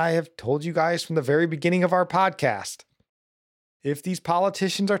Nikki and I have told you guys from the very beginning of our podcast. If these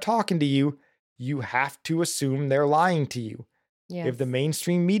politicians are talking to you, you have to assume they're lying to you. Yes. If the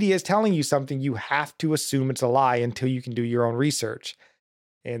mainstream media is telling you something, you have to assume it's a lie until you can do your own research.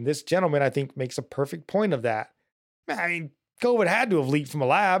 And this gentleman, I think, makes a perfect point of that. I mean, COVID had to have leaked from a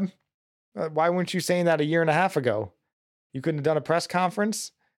lab. Why weren't you saying that a year and a half ago? You couldn't have done a press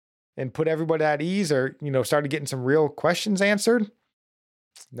conference and put everybody at ease or, you know, started getting some real questions answered?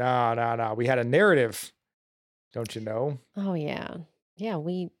 No. We had a narrative, don't you know? Oh, yeah. Yeah,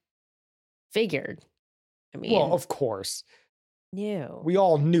 we figured. I mean, well, of course. No. We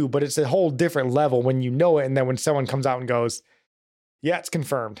all knew, but it's a whole different level when you know it. And then when someone comes out and goes, yeah, it's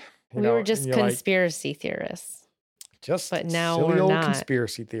confirmed. We were just conspiracy theorists. But now silly we're old not.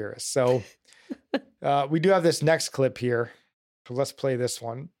 Conspiracy theorists. So we do have this next clip here. So let's play this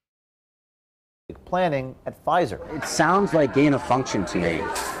one. Planning at Pfizer. It sounds like gain of function to me.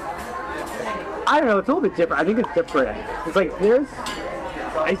 I don't know. It's a little bit different. I think it's different. It's like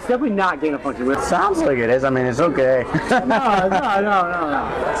it's definitely not gain of function. It sounds like it is. I mean, it's okay.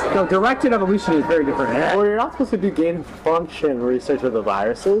 No, directed evolution is very different. Well, you're not supposed to do gain of function research with the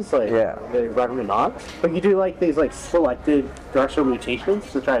viruses. Like, they recommend not. But you do like these like selected directional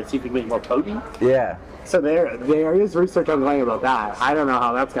mutations to try to see if you can make more potent. Yeah. So there is research ongoing about that. I don't know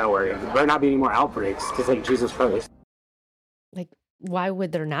how that's gonna work. There better not be any more outbreaks. Just like Jesus Christ. Like, why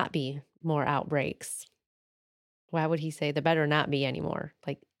would there not be more outbreaks? Why would he say there better not be anymore?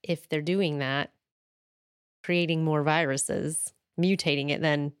 Like, if they're doing that, creating more viruses, mutating it,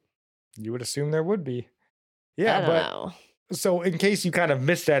 then you would assume there would be. I Yeah, don't but know. So in case you kind of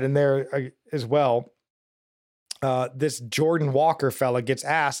missed that in there as well, this Jordan Walker fella gets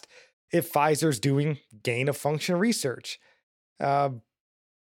asked if Pfizer's doing gain of function research,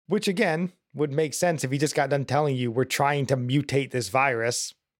 which again would make sense if he just got done telling you we're trying to mutate this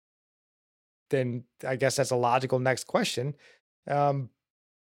virus. Then I guess that's a logical next question.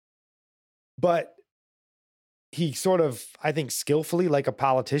 But he sort of, I think, skillfully, like a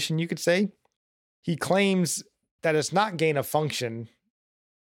politician, you could say, he claims that it's not gain of function.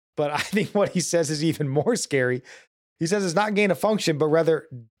 But I think what he says is even more scary. He says it's not gain of function, but rather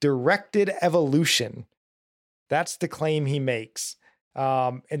directed evolution. That's the claim he makes.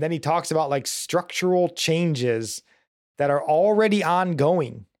 And then he talks about like structural changes that are already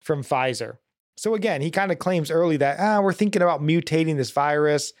ongoing from Pfizer. So again, he kind of claims early that, we're thinking about mutating this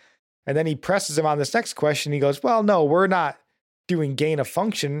virus. And then he presses him on this next question. He goes, well, no, we're not doing gain of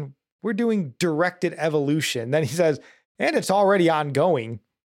function. We're doing directed evolution. Then he says, and it's already ongoing.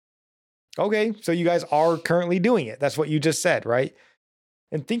 Okay, so you guys are currently doing it. That's what you just said, right?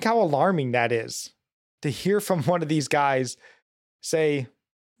 And think how alarming that is to hear from one of these guys say,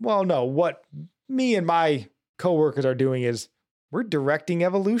 well, no, what me and my coworkers are doing is we're directing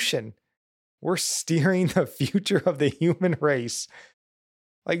evolution. We're steering the future of the human race.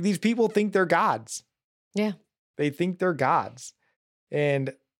 Like these people think they're gods. Yeah. They think they're gods.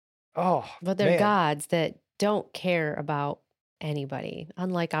 And, but they're gods that don't care about anybody,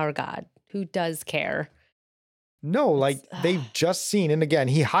 unlike our God, who does care. No, like they've just seen, and again,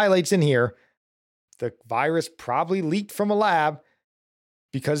 he highlights in here, the virus probably leaked from a lab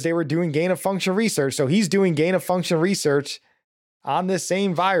because they were doing gain of function research. So he's doing gain of function research on this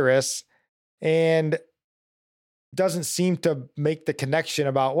same virus and doesn't seem to make the connection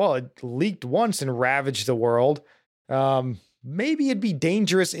about, well, it leaked once and ravaged the world. Maybe it'd be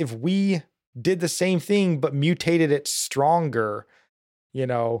dangerous if we did the same thing, but mutated it stronger,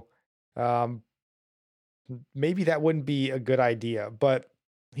 maybe that wouldn't be a good idea. But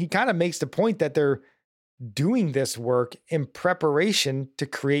he kind of makes the point that they're doing this work in preparation to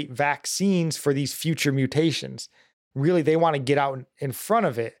create vaccines for these future mutations. Really, they want to get out in front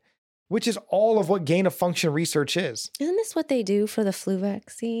of it, which is all of what gain of function research is. Isn't this what they do for the flu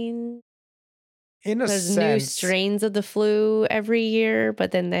vaccine? In a sense. There's new strains of the flu every year, but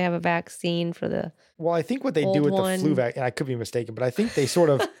then they have a vaccine for the Well, I think what they do with the flu vaccine, and I could be mistaken, but I think they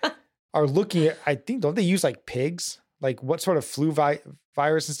sort of are looking at, don't they use like pigs? Like what sort of flu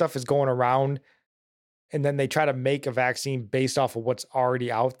virus and stuff is going around? And then they try to make a vaccine based off of what's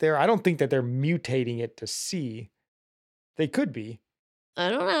already out there. I don't think that they're mutating it to see. They could be. I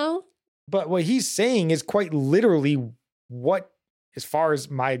don't know. But what he's saying is quite literally what, as far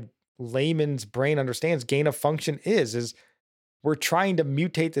as my layman's brain understands, gain of function is we're trying to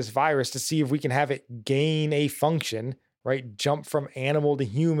mutate this virus to see if we can have it gain a function, right? Jump from animal to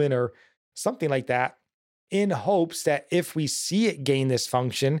human or something like that, in hopes that if we see it gain this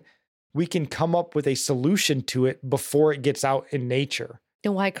function, we can come up with a solution to it before it gets out in nature.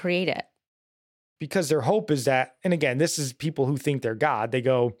 Then why create it? Because their hope is that, and again, this is people who think they're God. They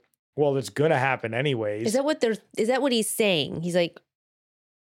go, well, it's going to happen anyways. Is that what he's saying? He's like,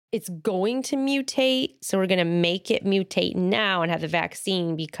 it's going to mutate, so we're going to make it mutate now and have the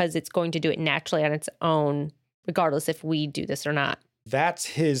vaccine because it's going to do it naturally on its own, regardless if we do this or not. That's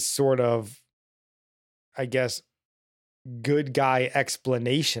his sort of, I guess, good guy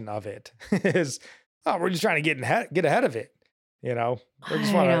explanation of it is, we're just trying to get ahead of it. We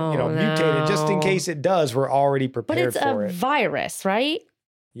just want to, mutate it just in case it does. We're already prepared for it. But it's a virus, right?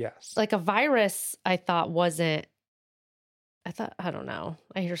 Yes. Like a virus, I don't know.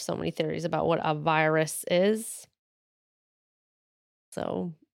 I hear so many theories about what a virus is.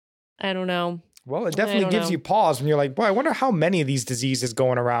 So I don't know. Well, it definitely gives you pause when you're like, boy, I wonder how many of these diseases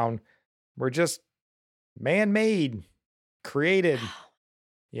going around were just man-made, created,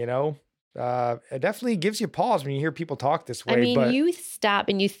 it definitely gives you pause when you hear people talk this way. I mean, you stop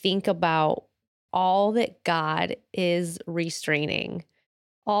and you think about all that God is restraining,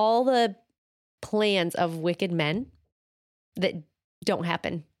 all the plans of wicked men that don't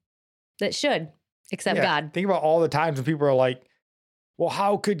happen, that should, except God. Think about all the times when people are like, well,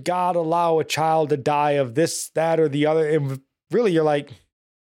 how could God allow a child to die of this, that, or the other? And really, you're like,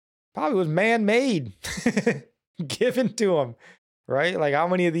 probably was man-made, given to him, right? Like how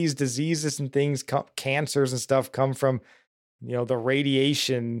many of these diseases and things, cancers and stuff come from, the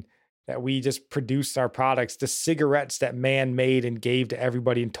radiation that we just produce in our products, the cigarettes that man made and gave to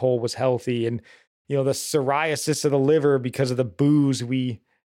everybody and told was healthy. And, the psoriasis of the liver because of the booze we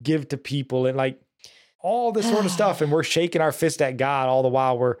give to people and like all this sort of stuff. And we're shaking our fist at God all the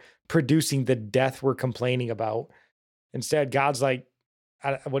while we're producing the death we're complaining about. Instead, God's like,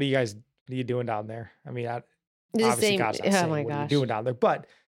 what are you doing down there? I mean, Just obviously saying, God's not oh saying my what are you gosh. doing down there, but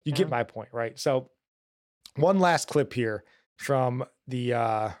you get my point, right? So one last clip here from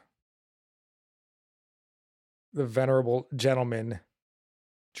the venerable gentleman,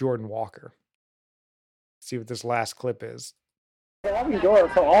 Jordan Walker. See what this last clip is. Revolving door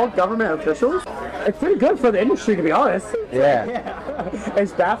for all government officials. It's pretty good for the industry, to be honest. Yeah.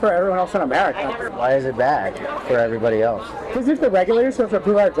 It's bad for everyone else in America. Why is it bad for everybody else? Because if the regulators who have to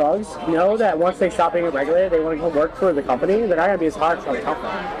approve our drugs know that once they stop being regulated, they want to go work for the company, they're not going to be as hard for the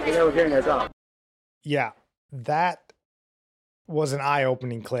company. They were doing their job. Yeah, that was an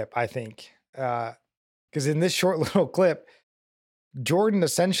eye-opening clip, I think. Because in this short little clip, Jordan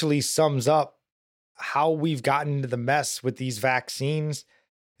essentially sums up how we've gotten into the mess with these vaccines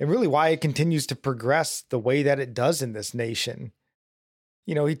and really why it continues to progress the way that it does in this nation.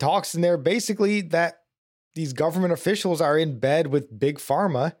 You know, he talks in there basically that these government officials are in bed with big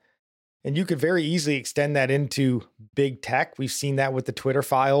pharma, and you could very easily extend that into big tech. We've seen that with the Twitter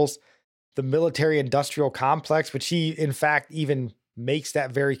files, the military industrial complex, which he in fact even makes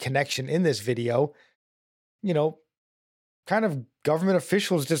that very connection in this video. You know, kind of government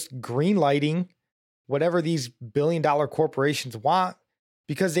officials just greenlighting whatever these billion-dollar corporations want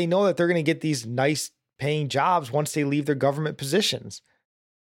because they know that they're going to get these nice paying jobs once they leave their government positions.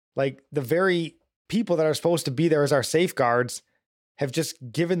 Like the very people that are supposed to be there as our safeguards have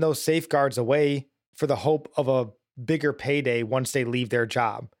just given those safeguards away for the hope of a bigger payday once they leave their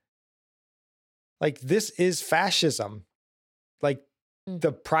job. Like this is fascism. Like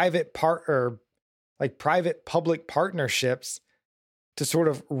the private public partnerships to sort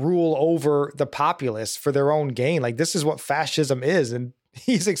of rule over the populace for their own gain. Like this is what fascism is. And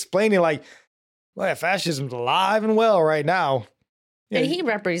he's explaining like, well, fascism's alive and well right now. And he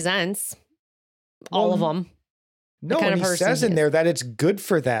represents all of them. No, and he says in there that it's good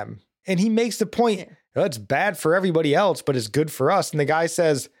for them. And he makes the point, well, it's bad for everybody else, but it's good for us. And the guy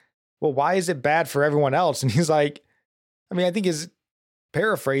says, well, why is it bad for everyone else? And he's like, I mean, I think he's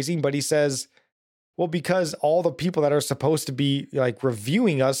paraphrasing, but he says, well, because all the people that are supposed to be like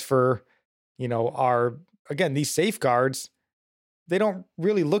reviewing us for, you know, these safeguards, they don't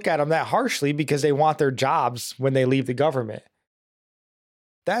really look at them that harshly because they want their jobs when they leave the government.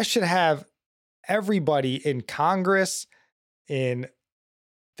 That should have everybody in Congress, in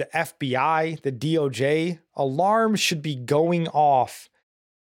the FBI, the DOJ, alarms should be going off.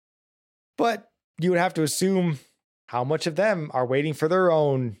 But you would have to assume how much of them are waiting for their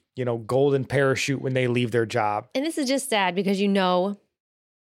own, you know, golden parachute when they leave their job. And this is just sad because, you know,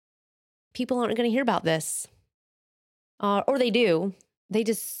 people aren't going to hear about this. Or they do. They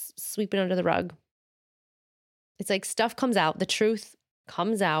just sweep it under the rug. It's like stuff comes out, the truth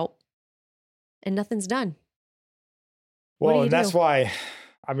comes out, and nothing's done. Well, and that's why,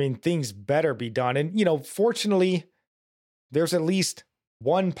 I mean, things better be done. And, you know, fortunately, there's at least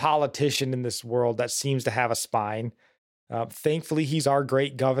one politician in this world that seems to have a spine. Thankfully, he's our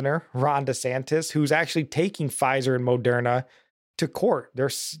great governor, Ron DeSantis, who's actually taking Pfizer and Moderna to court.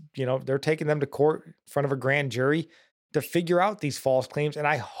 They're taking them to court in front of a grand jury to figure out these false claims. And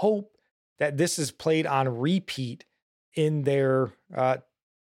I hope that this is played on repeat in their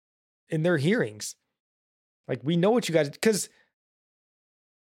hearings. Like, we know what you guys, because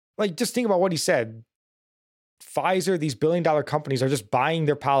like, just think about what he said. Pfizer, these billion-dollar companies are just buying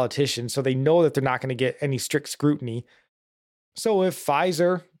their politicians, so they know that they're not going to get any strict scrutiny. So if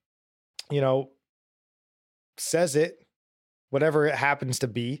Pfizer, you know, says it, whatever it happens to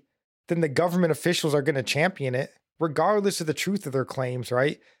be, then the government officials are going to champion it, regardless of the truth of their claims,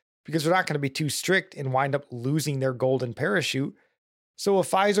 right? Because they're not going to be too strict and wind up losing their golden parachute. So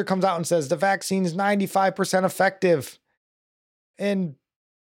if Pfizer comes out and says the vaccine is 95% effective, and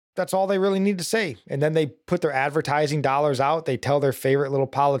that's all they really need to say. And then they put their advertising dollars out. They tell their favorite little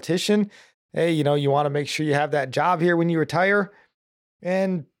politician, hey, you know, you want to make sure you have that job here when you retire.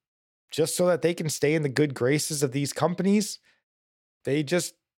 And just so that they can stay in the good graces of these companies, they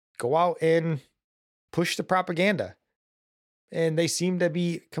just go out and push the propaganda. And they seem to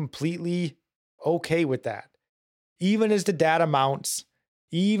be completely okay with that. Even as the data mounts,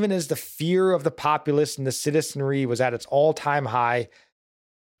 even as the fear of the populace and the citizenry was at its all-time high,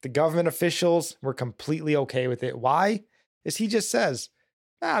 the government officials were completely okay with it. Why? As he just says,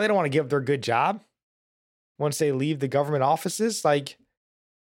 they don't want to give up their good job once they leave the government offices. Like,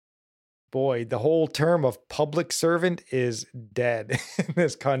 boy, the whole term of public servant is dead in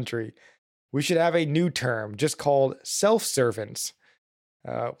this country. We should have a new term just called self-servants.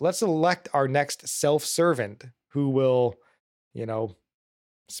 Let's elect our next self-servant who will, you know,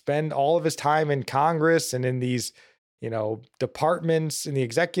 spend all of his time in Congress and in these, departments in the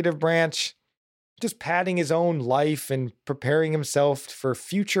executive branch, just padding his own life and preparing himself for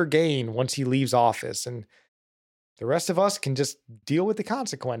future gain once he leaves office. And the rest of us can just deal with the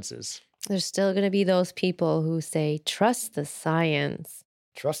consequences. There's still going to be those people who say, trust the science.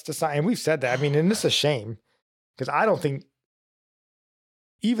 Trust the science. And we've said that. I mean, and it's a shame because I don't think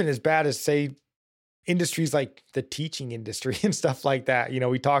even as bad as, say, industries like the teaching industry and stuff like that.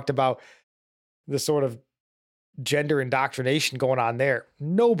 We talked about the sort of gender indoctrination going on there.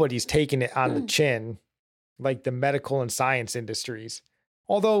 Nobody's taking it on the chin like the medical and science industries.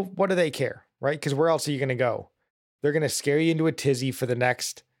 Although, what do they care, right? Because where else are you going to go? They're going to scare you into a tizzy for the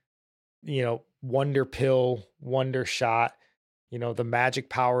next, wonder pill, wonder shot, the magic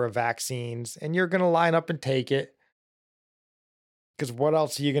power of vaccines. And you're going to line up and take it. Because what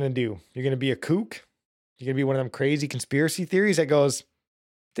else are you going to do? You're going to be a kook? You're going to be one of them crazy conspiracy theories that goes,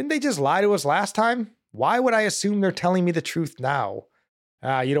 didn't they just lie to us last time? Why would I assume they're telling me the truth now?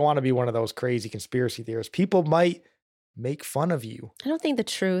 You don't want to be one of those crazy conspiracy theorists. People might make fun of you. I don't think the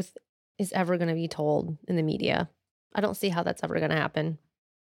truth is ever going to be told in the media. I don't see how that's ever going to happen.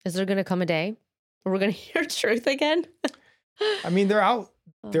 Is there going to come a day where we're going to hear truth again? I mean, there are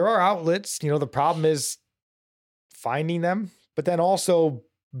outlets. The problem is finding them, but then also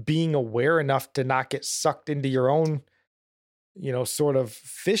being aware enough to not get sucked into your own, sort of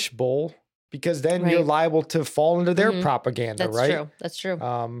fishbowl, because then you're liable to fall into their propaganda, right? That's true.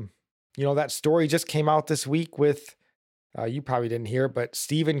 That story just came out this week with, you probably didn't hear it, but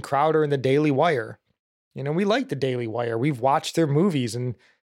Steven Crowder and the Daily Wire. We like the Daily Wire. We've watched their movies and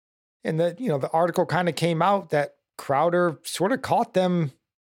the article kind of came out that Crowder sort of caught them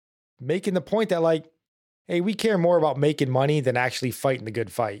making the point that like, hey, we care more about making money than actually fighting the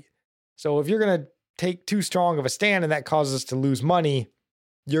good fight. So if you're going to take too strong of a stand and that causes us to lose money,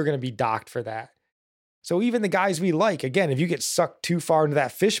 you're going to be docked for that. So even the guys we like, again, if you get sucked too far into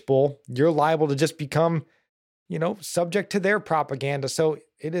that fishbowl, you're liable to just become, subject to their propaganda. So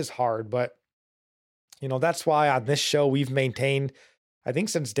it is hard, but that's why on this show we've maintained, I think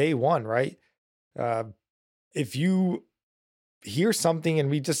since day one, right? If you hear something, and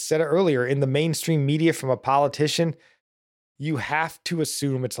we just said it earlier, in the mainstream media from a politician, you have to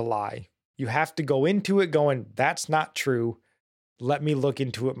assume it's a lie. You have to go into it going, that's not true. Let me look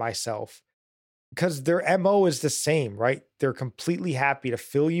into it myself. Because their MO is the same, right? They're completely happy to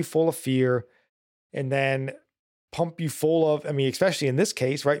fill you full of fear and then pump you full of, especially in this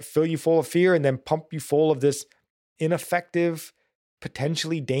case, right? Fill you full of fear and then pump you full of this ineffective,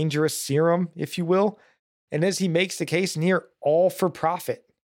 potentially dangerous serum, if you will. And as he makes the case in here, all for profit.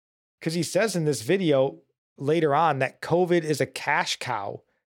 Because he says in this video later on that COVID is a cash cow.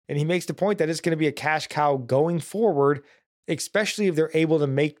 And he makes the point that it's going to be a cash cow going forward, especially if they're able to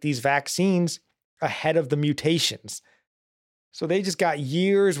make these vaccines ahead of the mutations. So they just got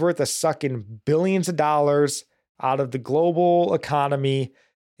years worth of sucking billions of dollars out of the global economy.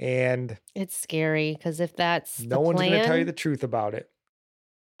 And it's scary because if that's no one's going to tell you the truth about it.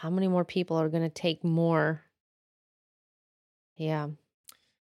 How many more people are going to take more? Yeah,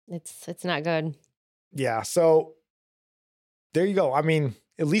 it's not good. Yeah. So there you go.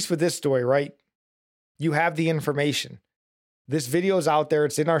 At least with this story, right? You have the information. This video is out there.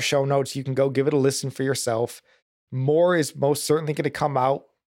 It's in our show notes. You can go give it a listen for yourself. More is most certainly going to come out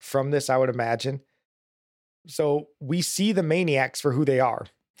from this, I would imagine. So we see the maniacs for who they are.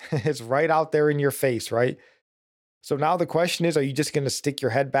 It's right out there in your face, right? So now the question is, are you just going to stick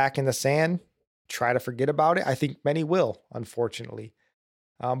your head back in the sand, try to forget about it? I think many will, unfortunately.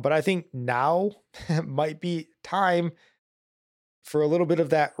 But I think now might be time for a little bit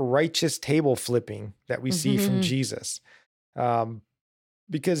of that righteous table flipping that we see from Jesus.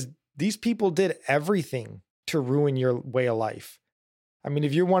 Because these people did everything to ruin your way of life.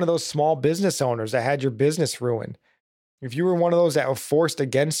 If you're one of those small business owners that had your business ruined, if you were one of those that were forced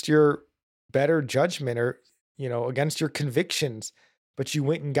against your better judgment or, against your convictions, but you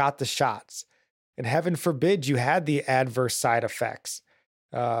went and got the shots, and heaven forbid you had the adverse side effects.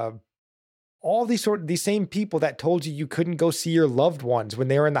 All these same people that told you couldn't go see your loved ones when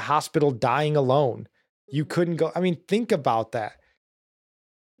they were in the hospital dying alone. You couldn't go. Think about that.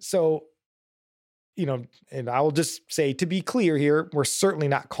 So, and I will just say, to be clear here, we're certainly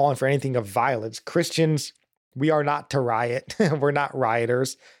not calling for anything of violence. Christians, we are not to riot. We're not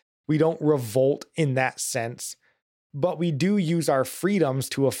rioters. We don't revolt in that sense, but we do use our freedoms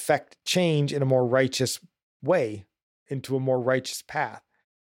to affect change in a more righteous way, into a more righteous path.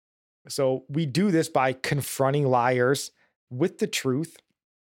 So we do this by confronting liars with the truth.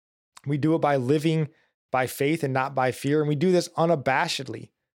 We do it by living by faith and not by fear. And we do this unabashedly.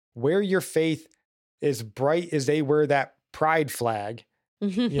 Wear your faith as bright as they wear that pride flag,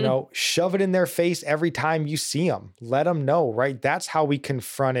 shove it in their face every time you see them. Let them know, right? That's how we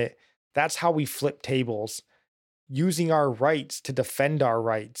confront it. That's how we flip tables, using our rights to defend our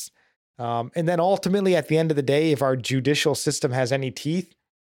rights. And then ultimately, at the end of the day, if our judicial system has any teeth,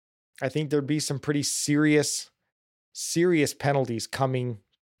 I think there'd be some pretty serious penalties coming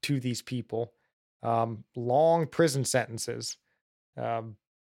to these people. Long prison sentences,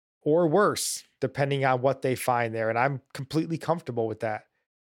 or worse, depending on what they find there. And I'm completely comfortable with that.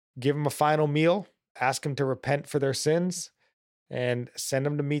 Give them a final meal, ask them to repent for their sins, and send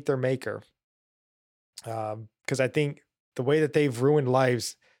them to meet their maker. Because I think the way that they've ruined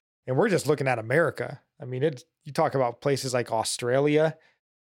lives, and we're just looking at America. I mean, you talk about places like Australia.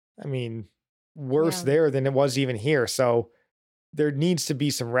 I mean, worse there than it was even here. So there needs to be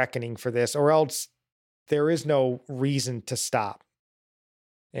some reckoning for this, or else there is no reason to stop.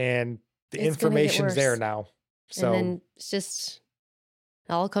 And the information's there now. So and then it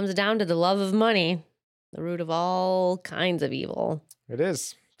all comes down to the love of money, the root of all kinds of evil. It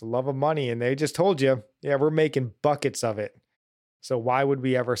is the love of money. And they just told you, we're making buckets of it. So why would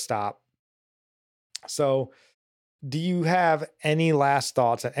we ever stop? So do you have any last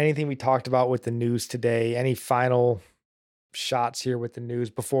thoughts on anything we talked about with the news today? Any final shots here with the news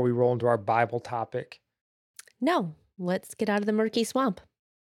before we roll into our Bible topic? No, let's get out of the murky swamp.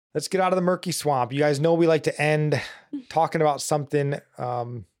 Let's get out of the murky swamp. You guys know we like to end talking about something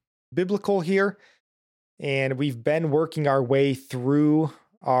biblical here. And we've been working our way through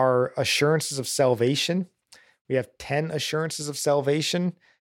our assurances of salvation. We have 10 assurances of salvation,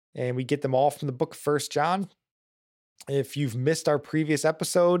 and we get them all from the book of 1 John. If you've missed our previous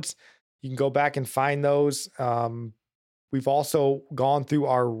episodes, you can go back and find those. We've also gone through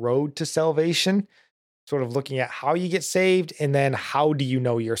our road to salvation, sort of looking at how you get saved and then how do you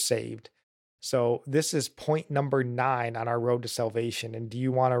know you're saved. So this is point number 9 on our road to salvation. And do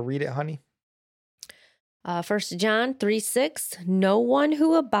you want to read it, honey? 1 John 3:6, no one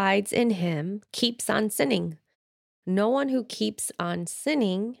who abides in him keeps on sinning. No one who keeps on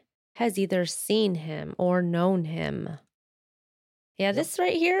sinning has either seen him or known him. Yeah, this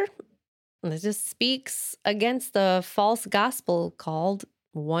right here, this just speaks against the false gospel called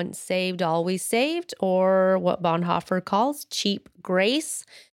once saved, always saved, or what Bonhoeffer calls cheap grace.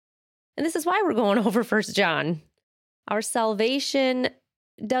 And this is why we're going over 1 John. Our salvation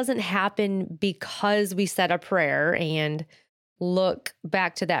doesn't happen because we said a prayer and look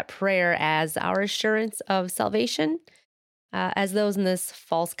back to that prayer as our assurance of salvation, as those in this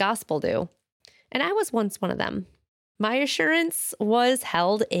false gospel do. And I was once one of them. My assurance was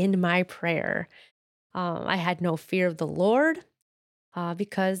held in my prayer. I had no fear of the Lord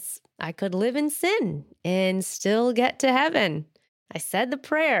because I could live in sin and still get to heaven. I said the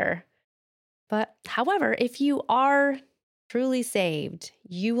prayer. But however, if you are truly saved,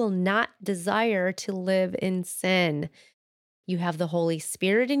 you will not desire to live in sin. You have the Holy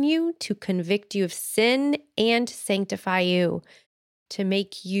Spirit in you to convict you of sin and sanctify you, to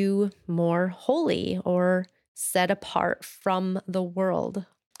make you more holy or set apart from the world.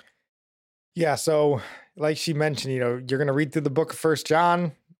 Yeah, so like she mentioned, you're going to read through the book of 1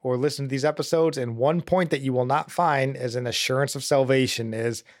 John or listen to these episodes, and one point that you will not find as an assurance of salvation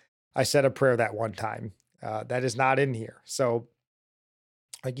is, I said a prayer that one time. That is not in here. So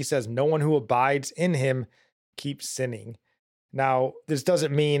like he says, no one who abides in him keeps sinning. Now, this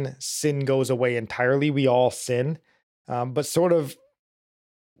doesn't mean sin goes away entirely. We all sin. But sort of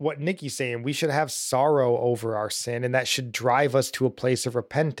what Nikki's saying, we should have sorrow over our sin, and that should drive us to a place of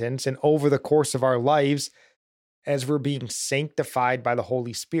repentance. And over the course of our lives, as we're being sanctified by the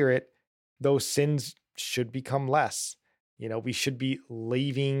Holy Spirit, those sins should become less. We should be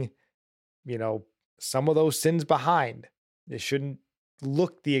leaving, some of those sins behind. It shouldn't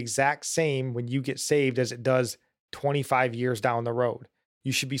look the exact same when you get saved as it does 25 years down the road.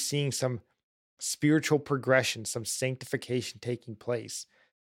 You should be seeing some spiritual progression, some sanctification taking place.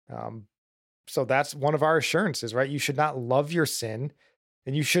 So that's one of our assurances, right? You should not love your sin,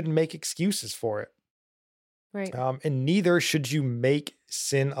 and you shouldn't make excuses for it. Right. And neither should you make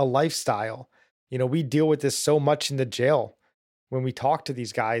sin a lifestyle. We deal with this so much in the jail when we talk to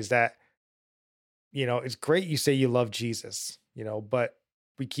these guys that, it's great you say you love Jesus, but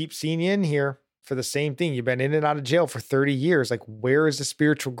we keep seeing you in here for the same thing. You've been in and out of jail for 30 years. Like, where is the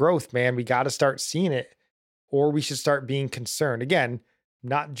spiritual growth, man? We got to start seeing it, or we should start being concerned. Again,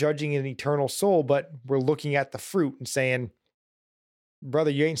 not judging an eternal soul, but we're looking at the fruit and saying,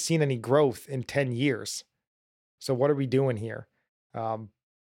 brother, you ain't seen any growth in 10 years. So what are we doing here? Yeah,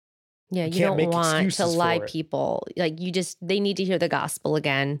 you don't want to lie people. Like they need to hear the gospel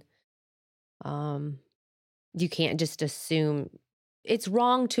again. You can't just assume. It's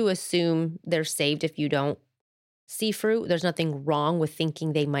wrong to assume they're saved if you don't see fruit. There's nothing wrong with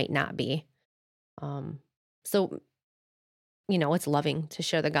thinking they might not be. So, it's loving to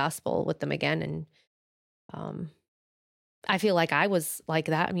share the gospel with them again. And I feel like I was like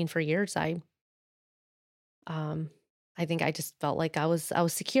that. I mean, for years, I think I just felt like I was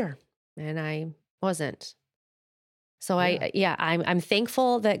secure, and I wasn't. So Yeah. I'm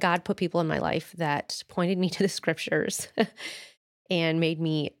thankful that God put people in my life that pointed me to the scriptures and made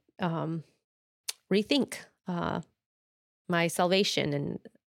me rethink my salvation and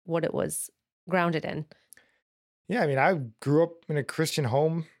what it was grounded in. Yeah, I mean, I grew up in a Christian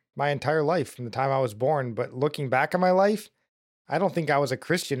home my entire life from the time I was born, but looking back on my life, I don't think I was a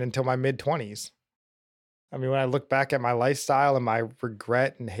Christian until my mid-20s. I mean, when I look back at my lifestyle and my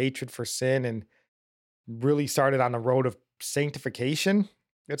regret and hatred for sin and really started on the road of sanctification,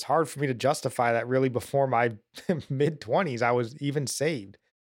 it's hard for me to justify that really before my mid-20s I was even saved.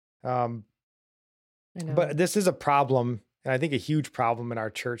 I know. But this is a problem, and I think a huge problem in our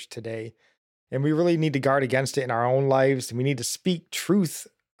church today. And we really need to guard against it in our own lives. And we need to speak truth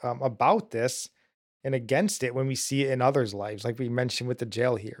about this and against it when we see it in others' lives, like we mentioned with the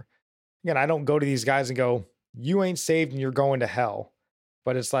jail here. Again, I don't go to these guys and go, you ain't saved and you're going to hell.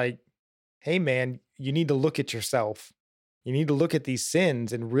 But it's like, hey, man, you need to look at yourself. You need to look at these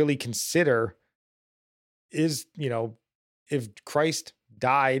sins and really consider if Christ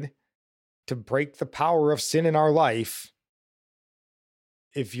died to break the power of sin in our life,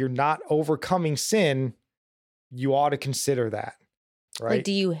 if you're not overcoming sin, you ought to consider that, right?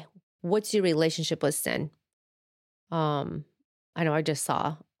 Like, what's your relationship with sin? I know I just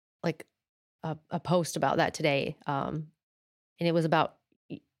saw like a post about that today. And it was about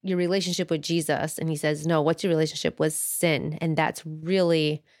your relationship with Jesus. And he says, no, what's your relationship with sin? And that's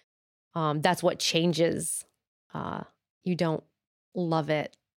really, that's what changes. You don't love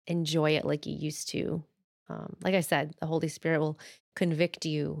it, enjoy it like you used to. Like I said, the Holy Spirit will convict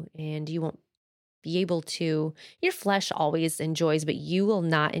you and you won't be able to, your flesh always enjoys, but you will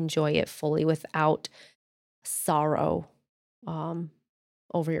not enjoy it fully without sorrow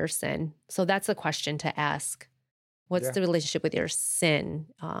over your sin. So that's a question to ask. What's the relationship with your sin?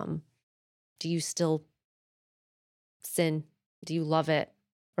 Do you still sin? Do you love it?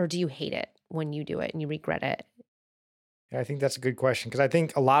 Or do you hate it when you do it and you regret it? Yeah, I think that's a good question, because I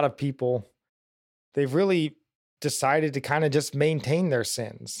think a lot of people, they've really decided to kind of just maintain their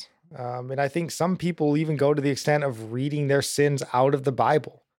sins. And I think some people even go to the extent of reading their sins out of the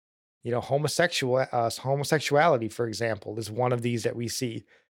Bible. Homosexuality, for example, is one of these that we see.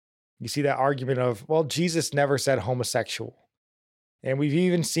 You see that argument of, well, Jesus never said homosexual. And we've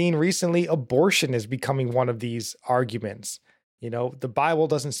even seen recently abortion is becoming one of these arguments. The Bible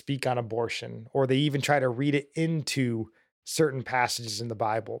doesn't speak on abortion, or they even try to read it into certain passages in the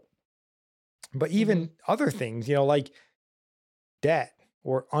Bible. But even other things, like debt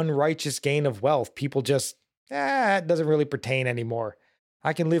or unrighteous gain of wealth, people just, it doesn't really pertain anymore.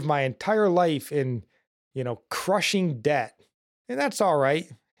 I can live my entire life in, crushing debt, and that's all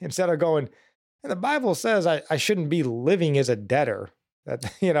right. Instead of going, and the Bible says I shouldn't be living as a debtor,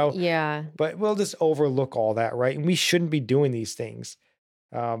 Yeah. But we'll just overlook all that, right? And we shouldn't be doing these things.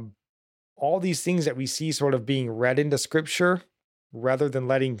 All these things that we see sort of being read into Scripture, rather than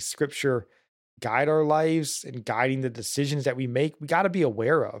letting Scripture guide our lives and guiding the decisions that we make, we got to be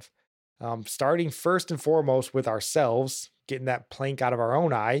aware of. Starting first and foremost with ourselves, getting that plank out of our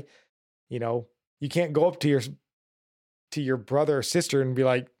own eye. You can't go up to your brother or sister and be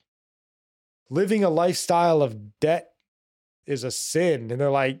like, living a lifestyle of debt is a sin. And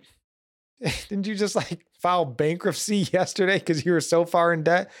they're like, didn't you just file bankruptcy yesterday because you were so far in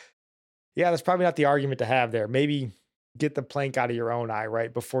debt? Yeah, that's probably not the argument to have there. Maybe get the plank out of your own eye,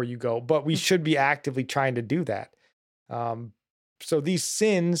 right, before you go. But we should be actively trying to do that. So these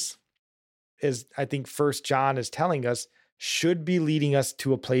sins, as I think 1 John is telling us, should be leading us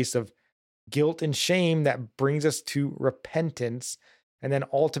to a place of guilt and shame that brings us to repentance, and then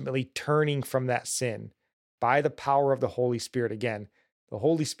ultimately turning from that sin by the power of the Holy Spirit. Again, the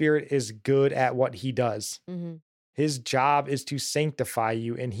Holy Spirit is good at what he does. Mm-hmm. His job is to sanctify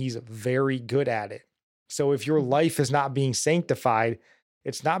you, and he's very good at it. So if your life is not being sanctified,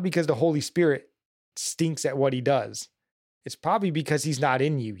 it's not because the Holy Spirit stinks at what he does. It's probably because he's not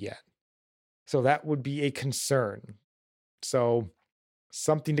in you yet. So that would be a concern. So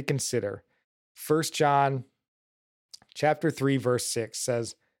something to consider. 1 John chapter 3, verse 6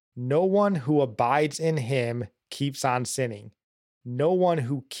 says, no one who abides in him keeps on sinning. No one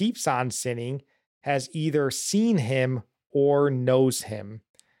who keeps on sinning has either seen him or knows him.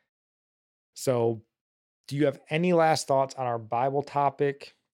 So do you have any last thoughts on our Bible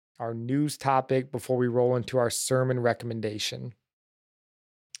topic, our news topic, before we roll into our sermon recommendation?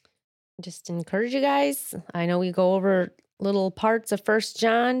 Just encourage you guys. I know we go over little parts of 1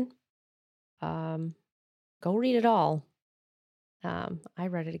 John. Go read it all. I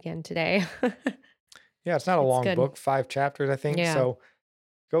read it again today. Yeah, it's not a long good. book, 5 chapters, I think. Yeah. So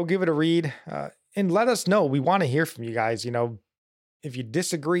go give it a read and let us know. We want to hear from you guys. If you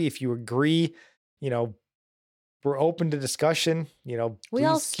disagree, if you agree, we're open to discussion. We all please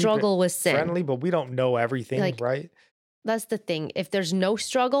keep it struggle with sin. friendly, but we don't know everything, right? That's the thing. If there's no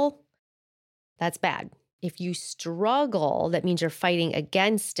struggle, that's bad. If you struggle, that means you're fighting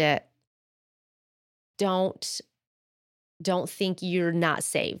against it. Don't think you're not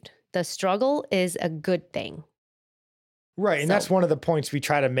saved. The struggle is a good thing. Right. And that's one of the points we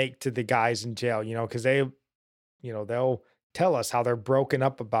try to make to the guys in jail, because they'll tell us how they're broken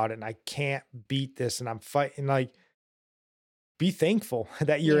up about it. And I can't beat this. And I'm fighting. Be thankful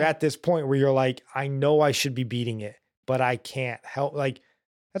that you're at this point where you're like, I know I should be beating it, but I can't help.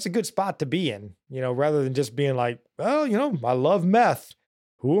 That's a good spot to be in, rather than just being like, well, I love meth.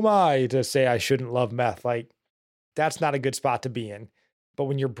 Who am I to say I shouldn't love meth? That's not a good spot to be in. But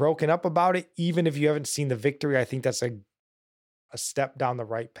when you're broken up about it, even if you haven't seen the victory, I think that's a step down the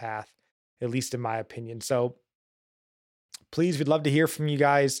right path, at least in my opinion. So please, we'd love to hear from you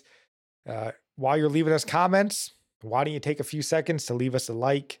guys. While you're leaving us comments, why don't you take a few seconds to leave us a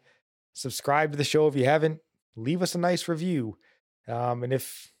like, subscribe to the show if you haven't, leave us a nice review. And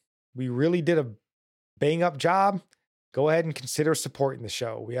if we really did a bang up job, go ahead and consider supporting the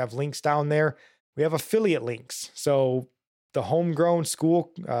show. We have links down there. We have affiliate links. So the Homegrown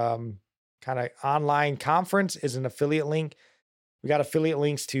School kind of online conference is an affiliate link. We got affiliate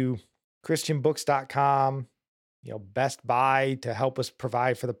links to christianbooks.com, Best Buy to help us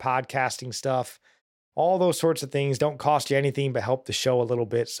provide for the podcasting stuff. All those sorts of things don't cost you anything but help the show a little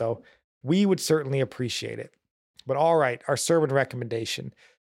bit. So we would certainly appreciate it. But all right, our sermon recommendation.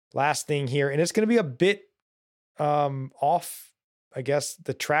 Last thing here, and it's going to be a bit off, I guess,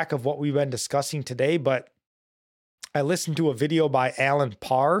 the track of what we've been discussing today, but I listened to a video by Alan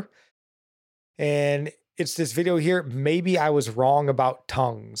Parr, and it's this video here. Maybe I was wrong about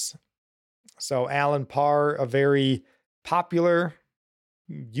tongues. So Alan Parr, a very popular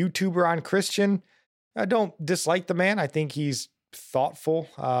YouTuber on Christian. I don't dislike the man. I think he's thoughtful.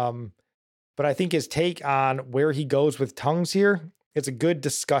 But I think his take on where he goes with tongues here, it's a good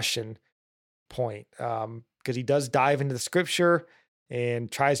discussion point. Because he does dive into the scripture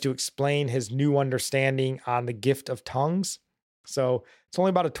and tries to explain his new understanding on the gift of tongues. So it's only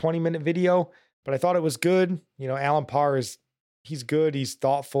about a 20-minute video, but I thought it was good. Alan Parr he's good. He's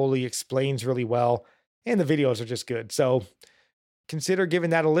thoughtful. He explains really well, and the videos are just good. So consider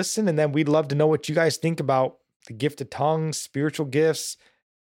giving that a listen. And then we'd love to know what you guys think about the gift of tongues, spiritual gifts,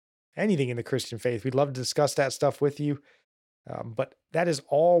 anything in the Christian faith. We'd love to discuss that stuff with you. But that is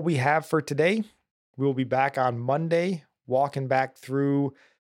all we have for today. We'll be back on Monday, walking back through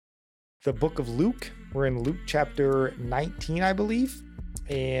the book of Luke. We're in Luke chapter 19, I believe.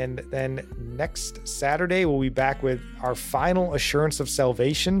 And then next Saturday, we'll be back with our final assurance of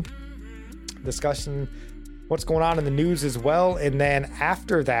salvation, discussing what's going on in the news as well. And then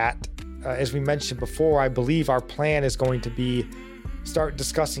after that, as we mentioned before, I believe our plan is going to be start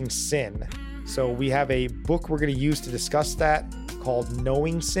discussing sin. So we have a book we're going to use to discuss that called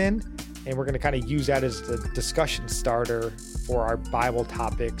Knowing Sin. And we're going to kind of use that as the discussion starter for our Bible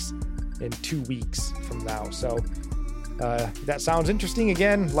topics in 2 weeks from now. So if that sounds interesting,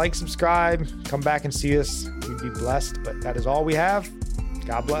 again, like, subscribe, come back and see us. We'd be blessed. But that is all we have.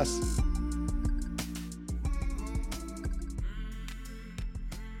 God bless.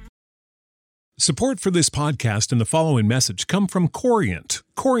 Support for this podcast and the following message come from Corient.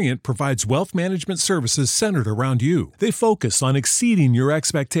 Corient provides wealth management services centered around you. They focus on exceeding your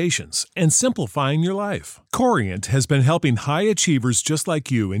expectations and simplifying your life. Corient has been helping high achievers just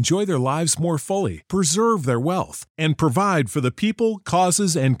like you enjoy their lives more fully, preserve their wealth, and provide for the people,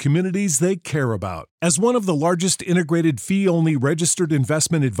 causes, and communities they care about. As one of the largest integrated fee-only registered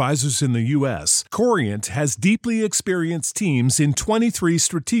investment advisors in the U.S., Corient has deeply experienced teams in 23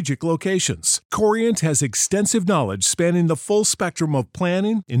 strategic locations. Corient has extensive knowledge spanning the full spectrum of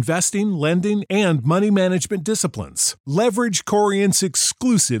planning, investing, lending, and money management disciplines. Leverage Corient's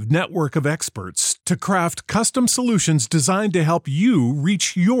exclusive network of experts to craft custom solutions designed to help you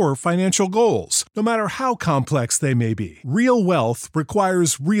reach your financial goals, no matter how complex they may be. Real wealth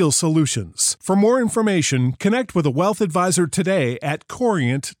requires real solutions. For more information, connect with a wealth advisor today at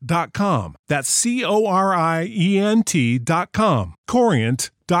Corient.com. That's Corient.com.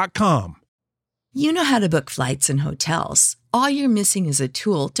 Corient.com. You know how to book flights and hotels. All you're missing is a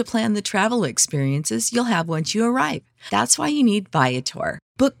tool to plan the travel experiences you'll have once you arrive. That's why you need Viator.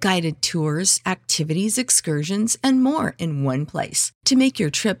 Book guided tours, activities, excursions, and more in one place to make your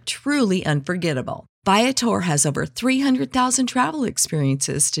trip truly unforgettable. Viator has over 300,000 travel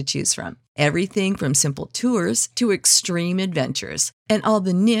experiences to choose from. Everything from simple tours to extreme adventures and all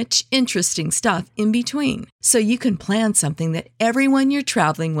the niche, interesting stuff in between. So you can plan something that everyone you're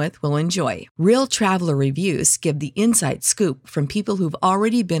traveling with will enjoy. Real traveler reviews give the inside scoop from people who've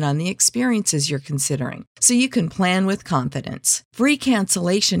already been on the experiences you're considering. So you can plan with confidence. Free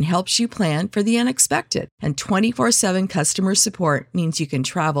cancellation helps you plan for the unexpected. And 24/7 customer support means you can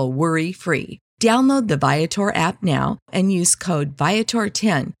travel worry-free. Download the Viator app now and use code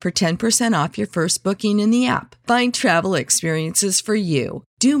Viator10 for 10% off your first booking in the app. Find travel experiences for you.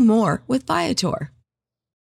 Do more with Viator.